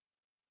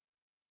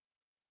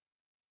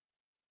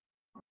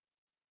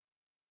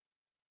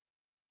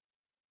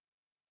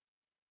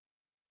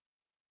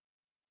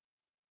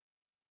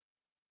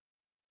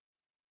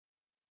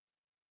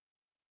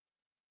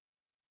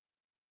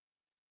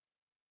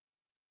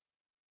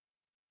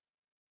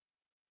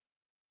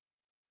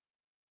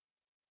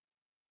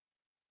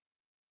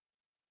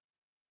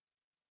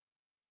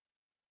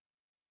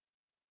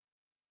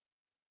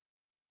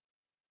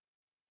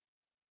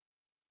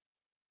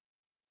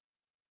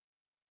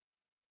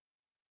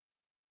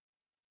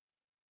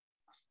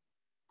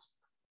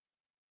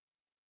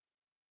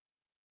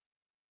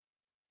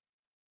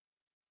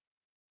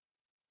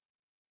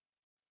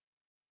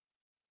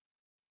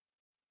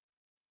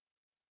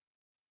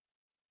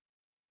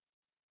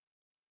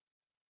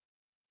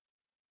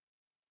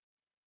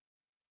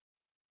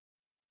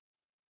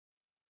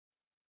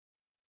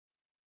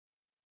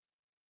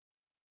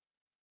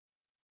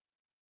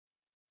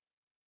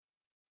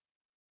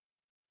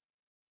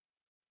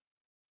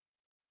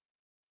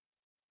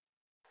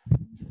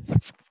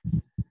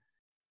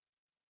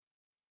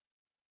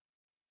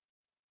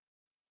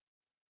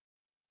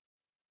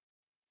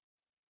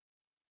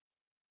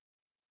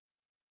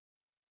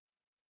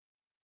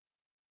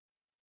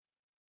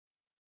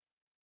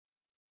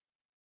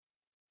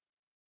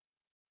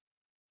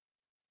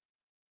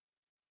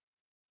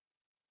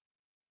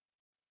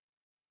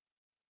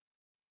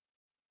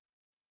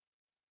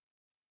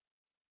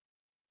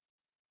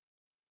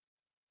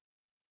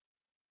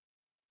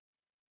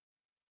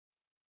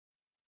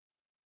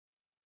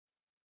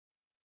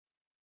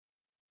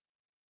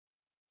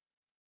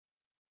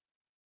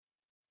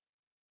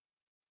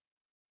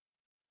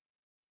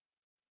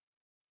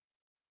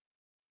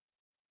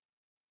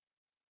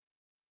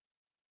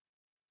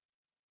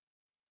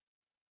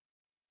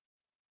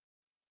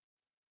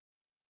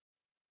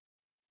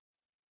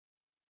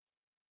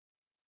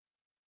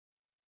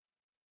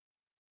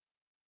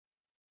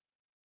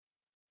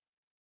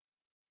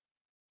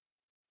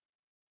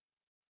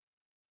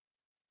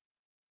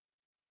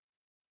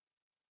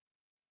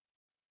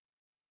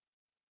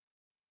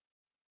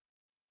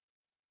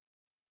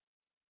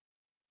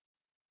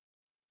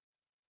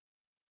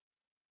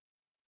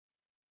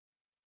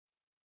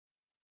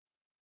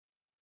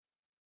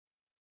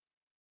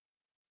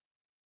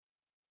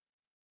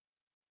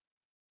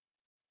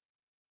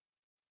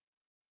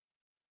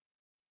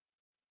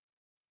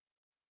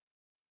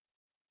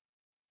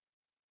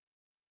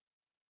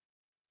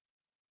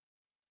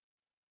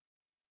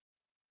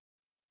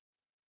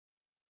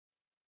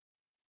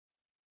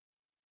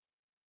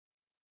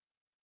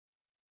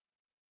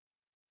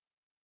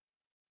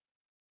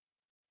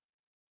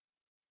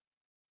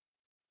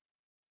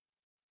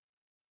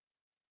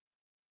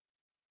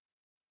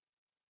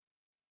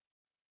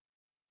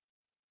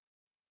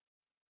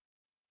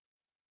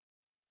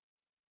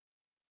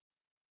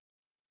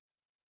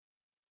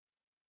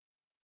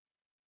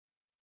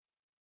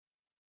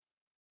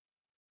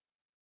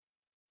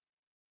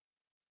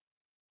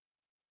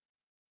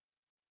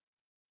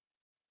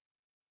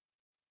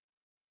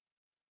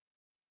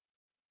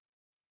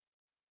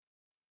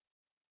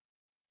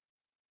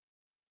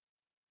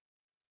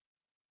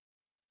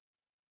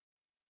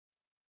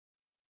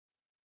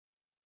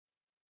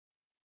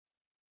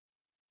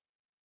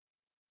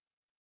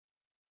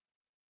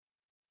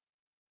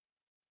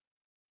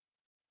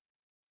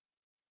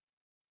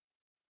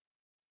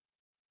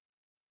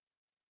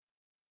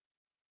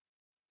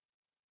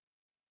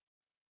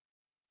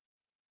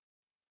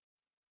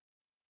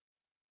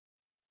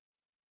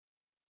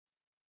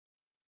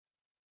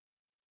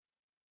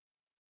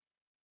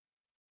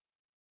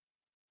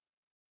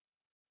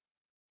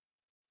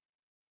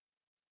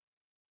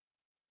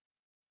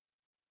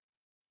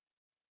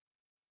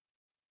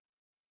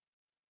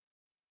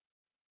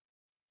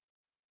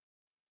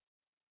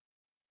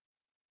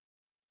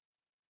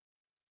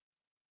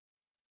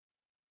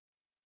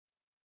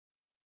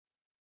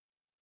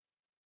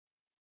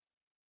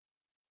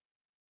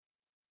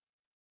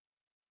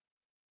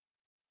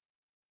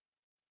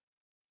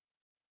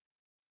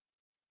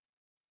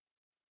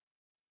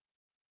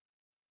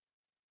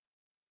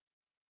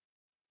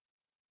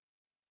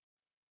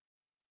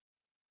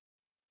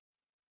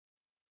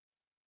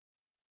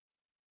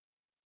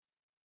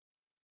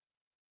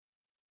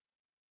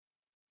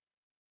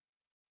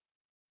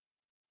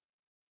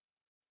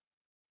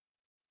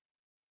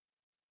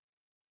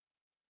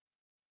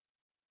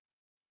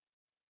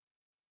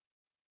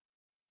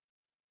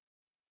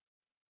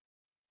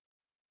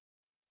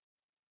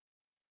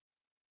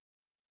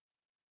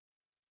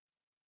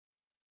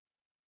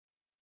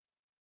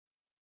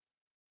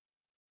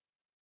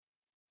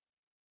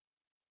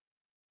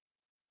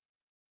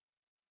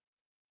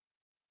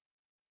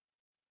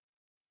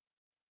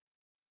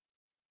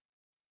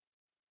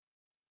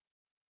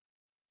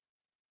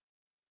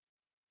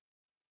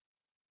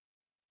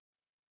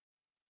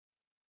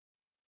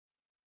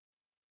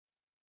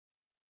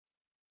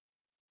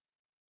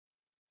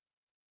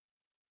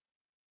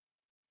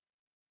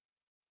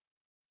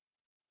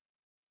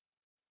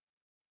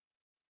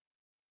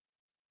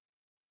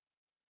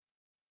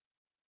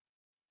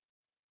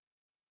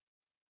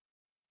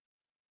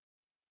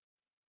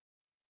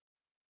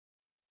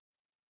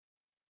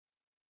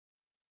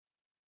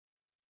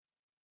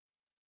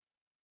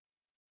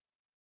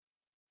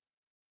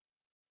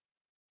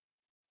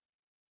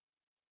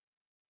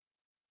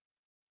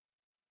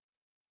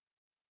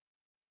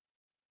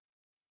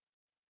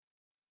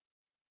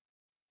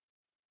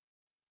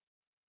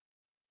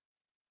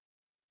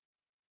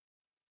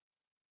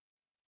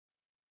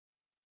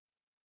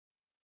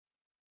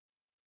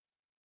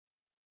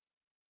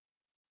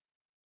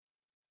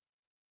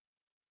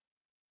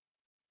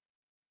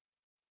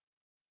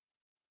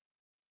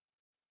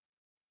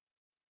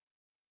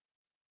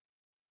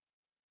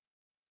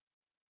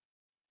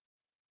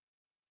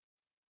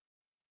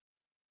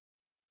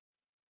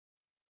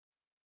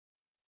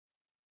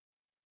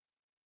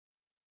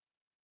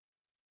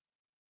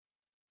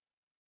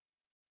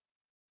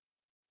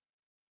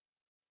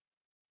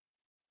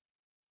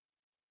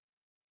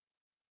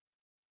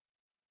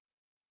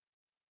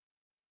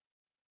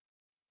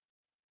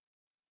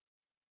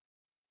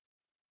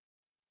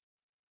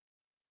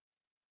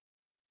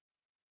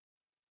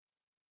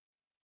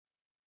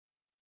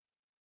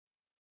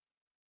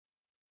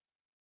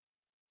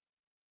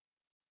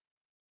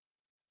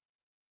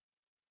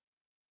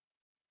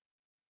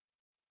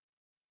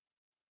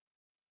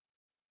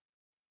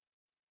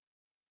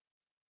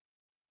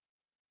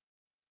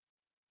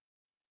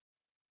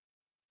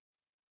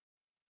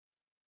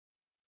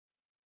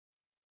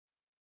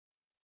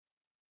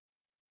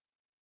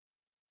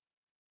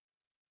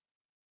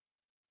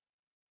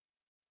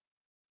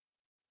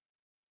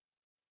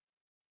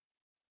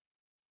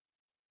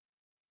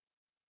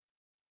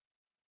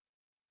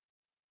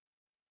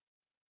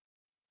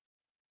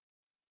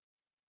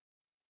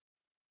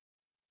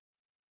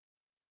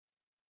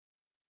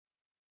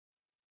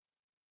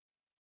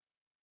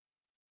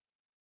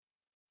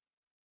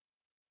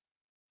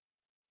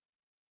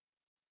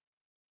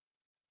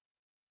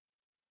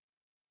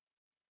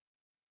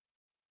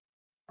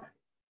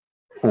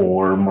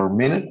 4 more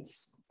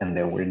minutes and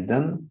then we're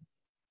done.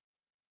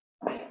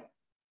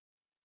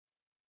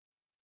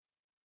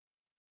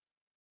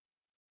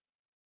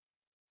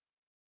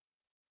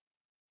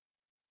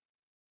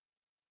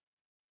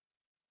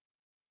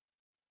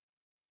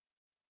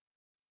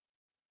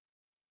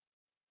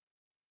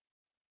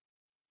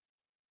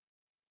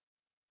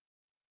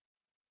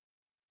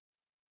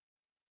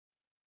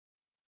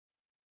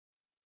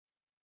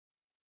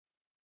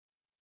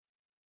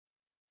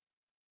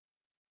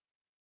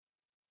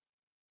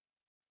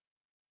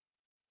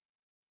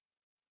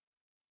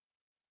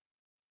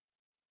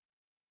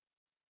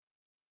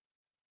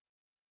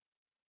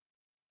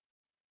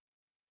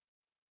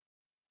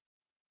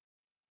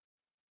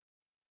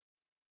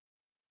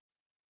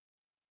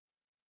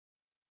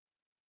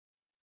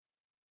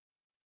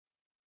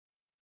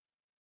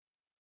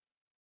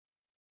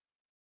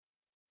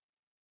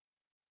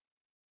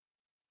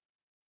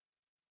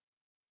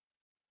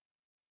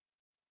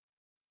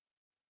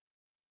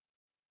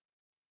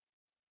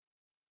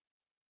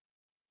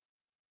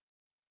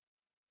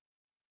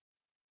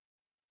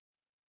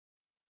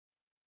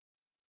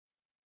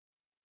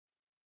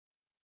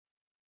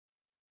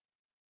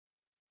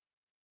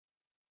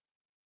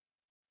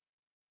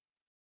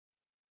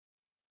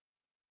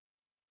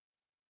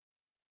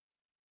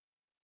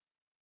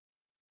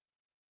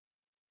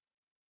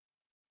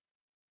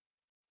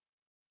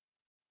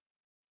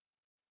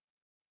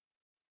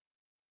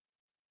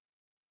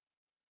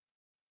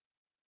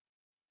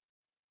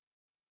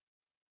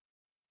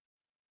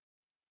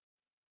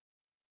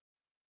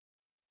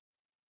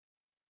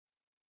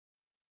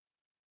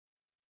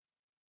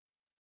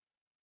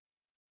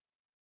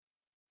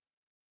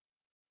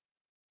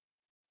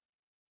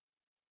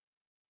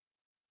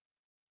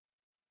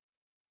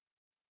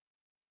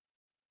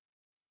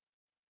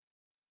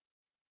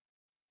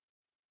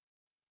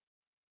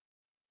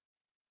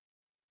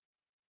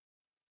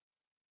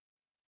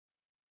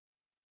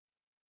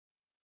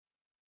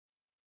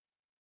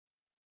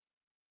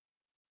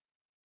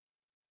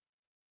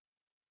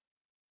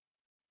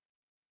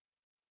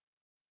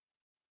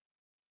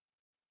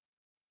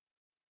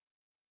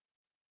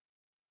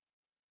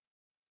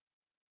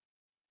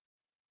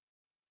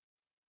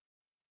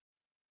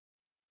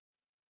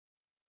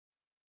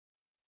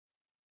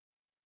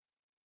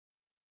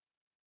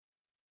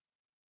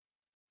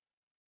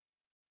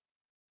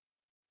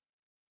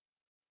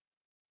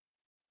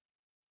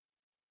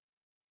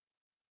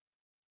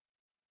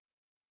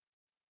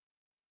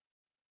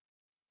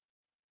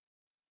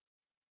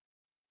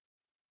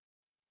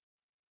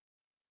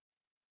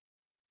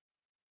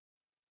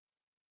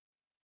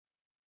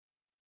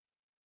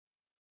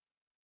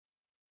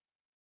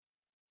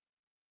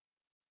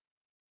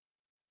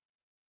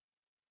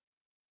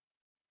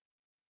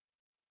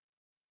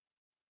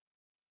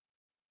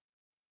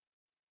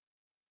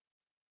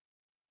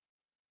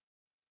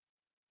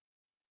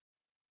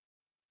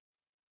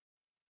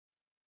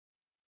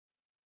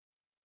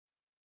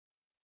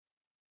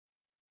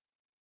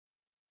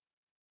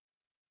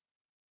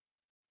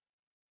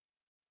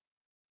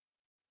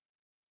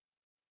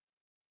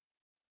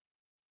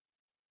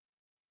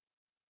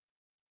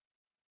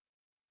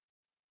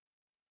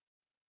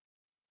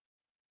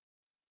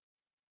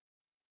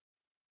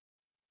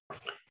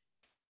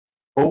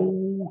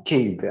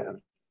 Okay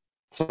then.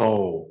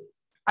 So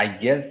I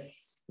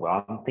guess,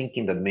 well, I'm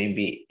thinking that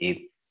maybe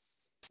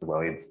it's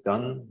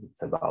done.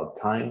 It's about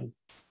time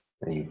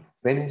that you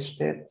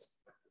finished it.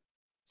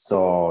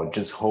 So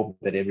just hope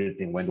that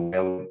everything went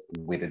well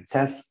with the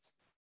test.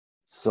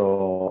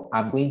 So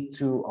I'm going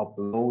to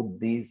upload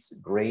this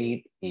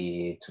grade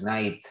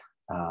tonight.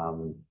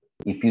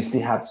 If you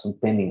still have some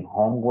pending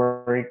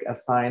homework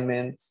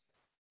assignments,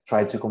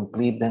 try to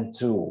complete them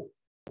too.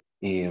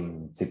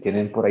 Si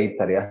tienen por ahí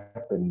tareas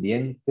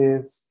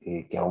pendientes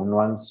que aún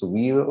no han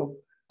subido,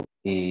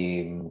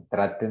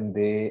 traten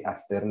de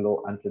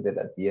hacerlo antes de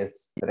las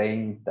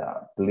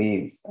 10:30,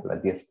 please. A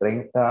las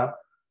 10:30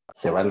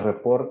 se va el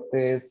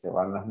reporte, se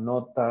van las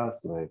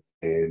notas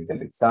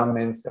del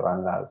examen, se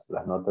van las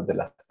notas de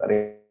las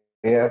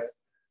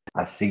tareas.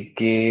 Así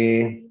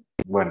que,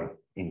 bueno,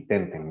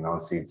 intenten, ¿no?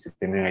 Si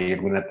tienen ahí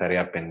alguna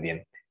tarea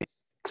pendiente.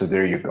 So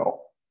there you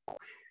go.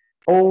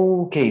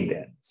 Okay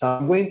then. So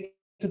I'm going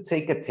to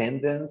take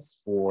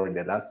attendance for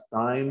the last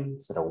time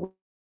so that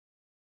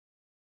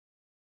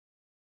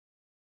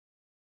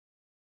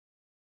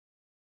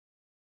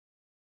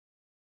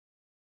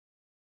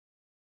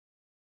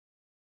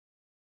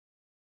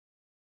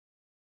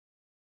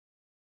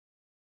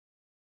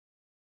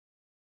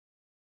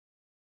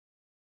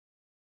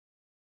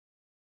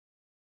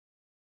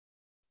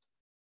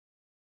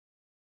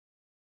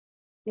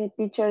The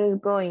teacher is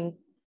going.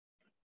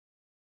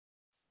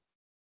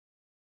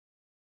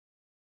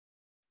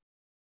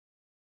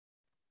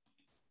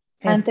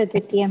 Antes de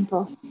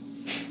tiempo.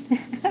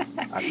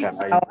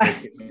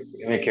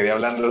 me quedé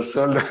hablando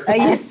solo.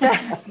 Ahí está.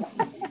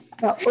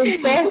 No,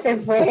 usted se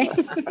fue.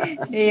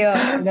 Y yo,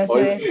 no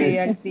se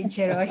despidió el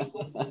teacher hoy.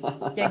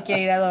 Ya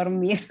quiere ir a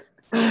dormir.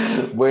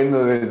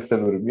 Bueno, se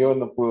durmió,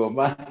 no pudo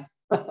más.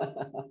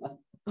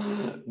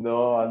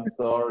 No, I'm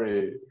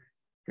sorry.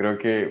 Creo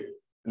que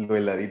lo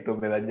heladito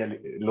me daña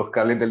los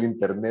cables del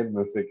internet,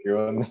 no sé qué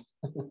onda.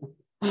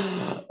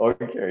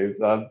 Okay,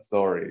 so I'm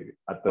sorry.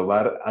 A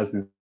tomar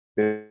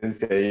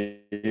asistencia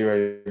ahí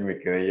y me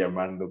quedé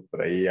llamando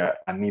por ahí a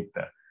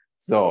Anita.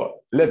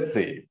 So, let's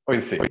see. Hoy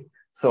sí.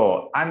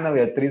 So, Ana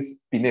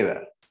Beatriz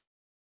Pineda.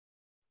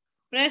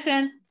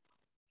 Present.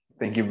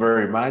 Thank you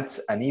very much,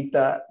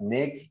 Anita.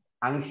 Next,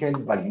 Ángel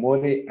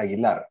Balmore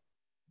Aguilar.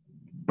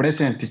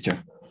 Present,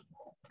 teacher.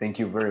 Thank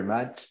you very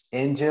much,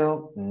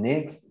 Angel.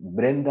 Next,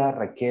 Brenda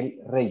Raquel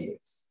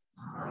Reyes.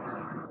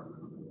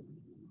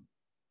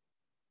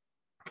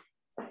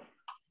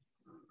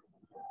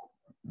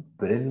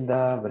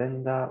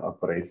 Brenda, oh,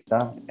 por ahí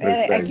está.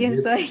 Aquí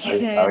estoy, que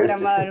se había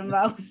tramado el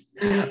mouse.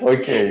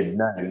 Okay,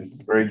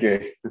 nice, very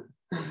good.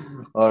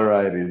 All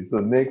righty, so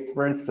next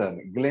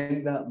person,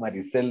 Glenda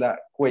Marisela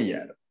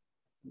Cuellar.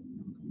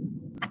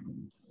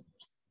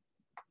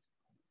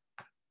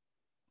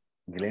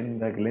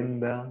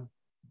 Glenda.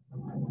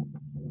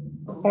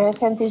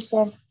 Present,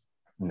 teacher.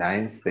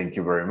 Nice, thank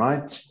you very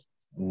much.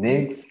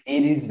 Next,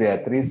 Iris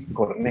Beatriz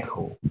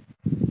Cornejo.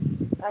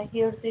 I'm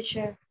here,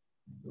 teacher.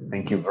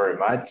 Thank you very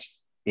much.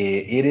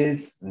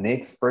 Iris,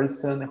 next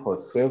person,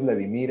 Josué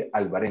Vladimir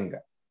Alvarenga.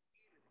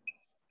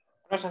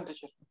 Present,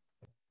 teacher.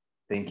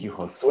 Thank you,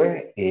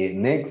 Josué.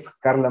 Next,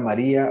 Carla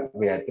María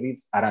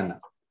Beatriz Arana.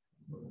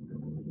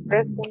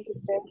 Present,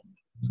 teacher.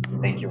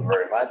 Thank you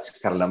very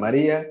much, Carla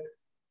María.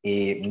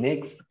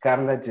 Next,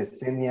 Carla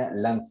Yesenia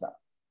Lanza.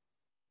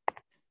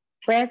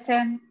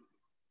 Present.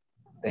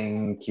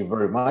 Thank you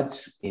very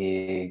much.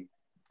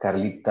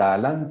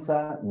 Carlita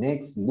Lanza.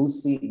 Next,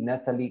 Lucy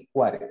Natalie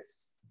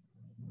Juárez.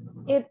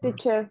 Here,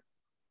 teacher.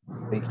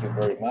 Thank you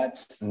very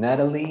much,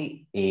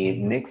 Natalie.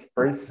 Next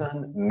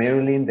person,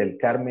 Marilyn del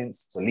Carmen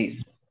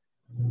Solís.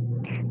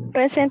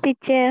 Present,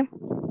 teacher.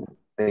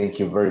 Thank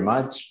you very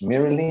much,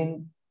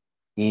 Marilyn.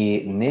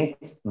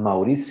 Next,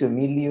 Mauricio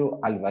Emilio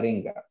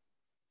Alvarenga.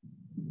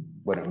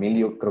 Bueno,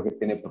 Emilio creo que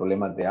tiene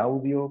problemas de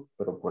audio,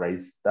 pero por ahí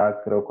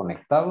está, creo,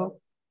 conectado.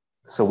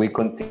 So we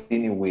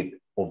continue with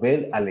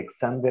Obed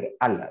Alexander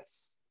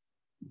Alas.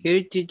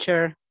 Here,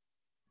 teacher.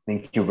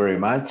 Thank you very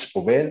much,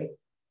 Obed.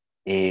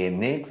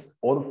 Next,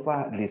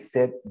 Orfa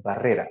Lisette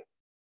Barrera.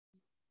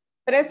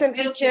 Present,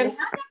 teacher.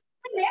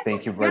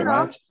 Thank you very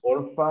much,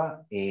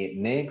 Orfa.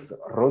 Next,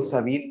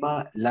 Rosa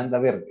Vilma Landa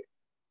Verde.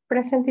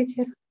 Present,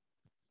 teacher.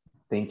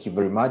 Thank you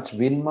very much,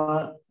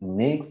 Vilma.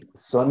 Next,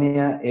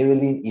 Sonia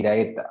Evelyn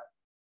Iraeta.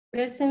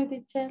 Present,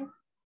 teacher.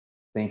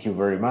 Thank you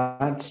very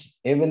much,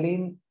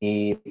 Evelyn.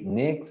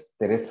 Next,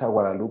 Teresa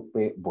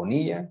Guadalupe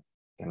Bonilla,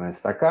 que no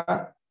está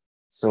acá.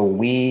 So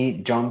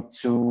we jump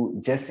to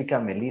Jessica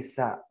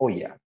Melissa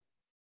Oya.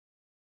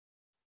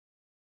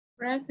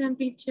 Present,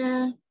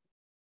 teacher.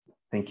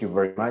 Thank you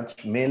very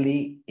much,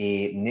 Meli.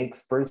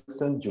 Next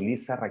person,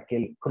 Julissa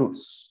Raquel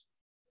Cruz.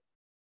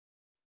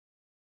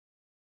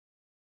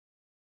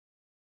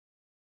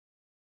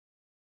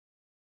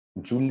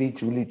 Julie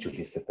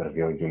se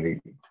perdió,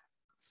 Julie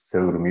se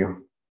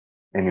durmió.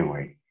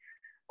 Anyway,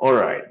 all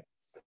right.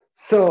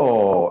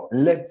 So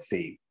let's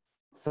see.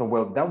 So,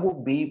 well, that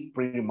will be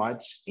pretty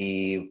much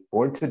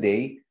for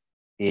today.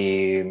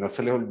 No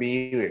se les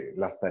olvide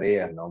las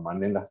tareas, ¿no?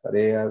 Manden las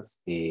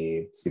tareas.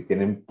 Si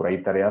tienen por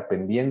ahí tarea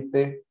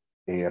pendiente,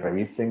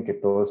 revisen que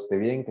todo esté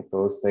bien, que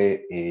todo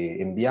esté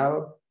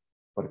enviado,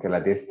 porque a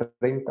las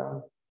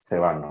 10:30 se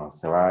va, ¿no?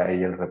 Se va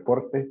ahí el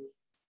reporte.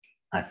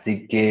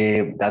 Así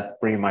que that's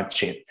pretty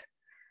much it.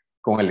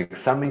 Con el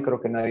examen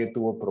creo que nadie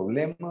tuvo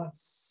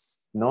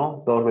problemas,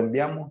 ¿no? Todos lo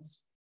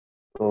enviamos.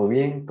 Todo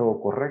bien,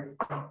 todo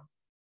correcto.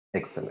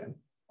 Excellent.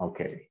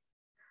 Okay.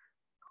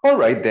 All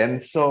right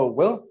then. So,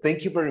 well,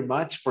 thank you very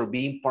much for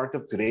being part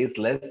of today's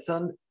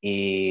lesson.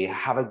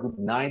 Have a good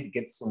night.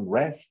 Get some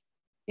rest.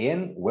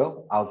 And,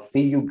 well, I'll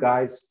see you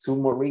guys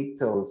tomorrow.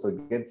 So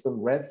get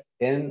some rest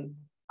and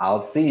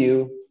I'll see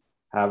you.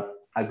 Have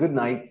a good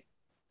night.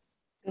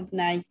 Good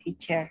night,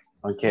 teacher.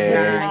 Okay.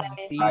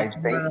 Night. Bye.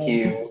 Thank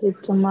you. See you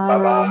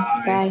tomorrow.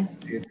 Bye-bye. Bye.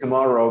 See you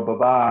tomorrow.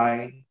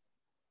 Bye-bye.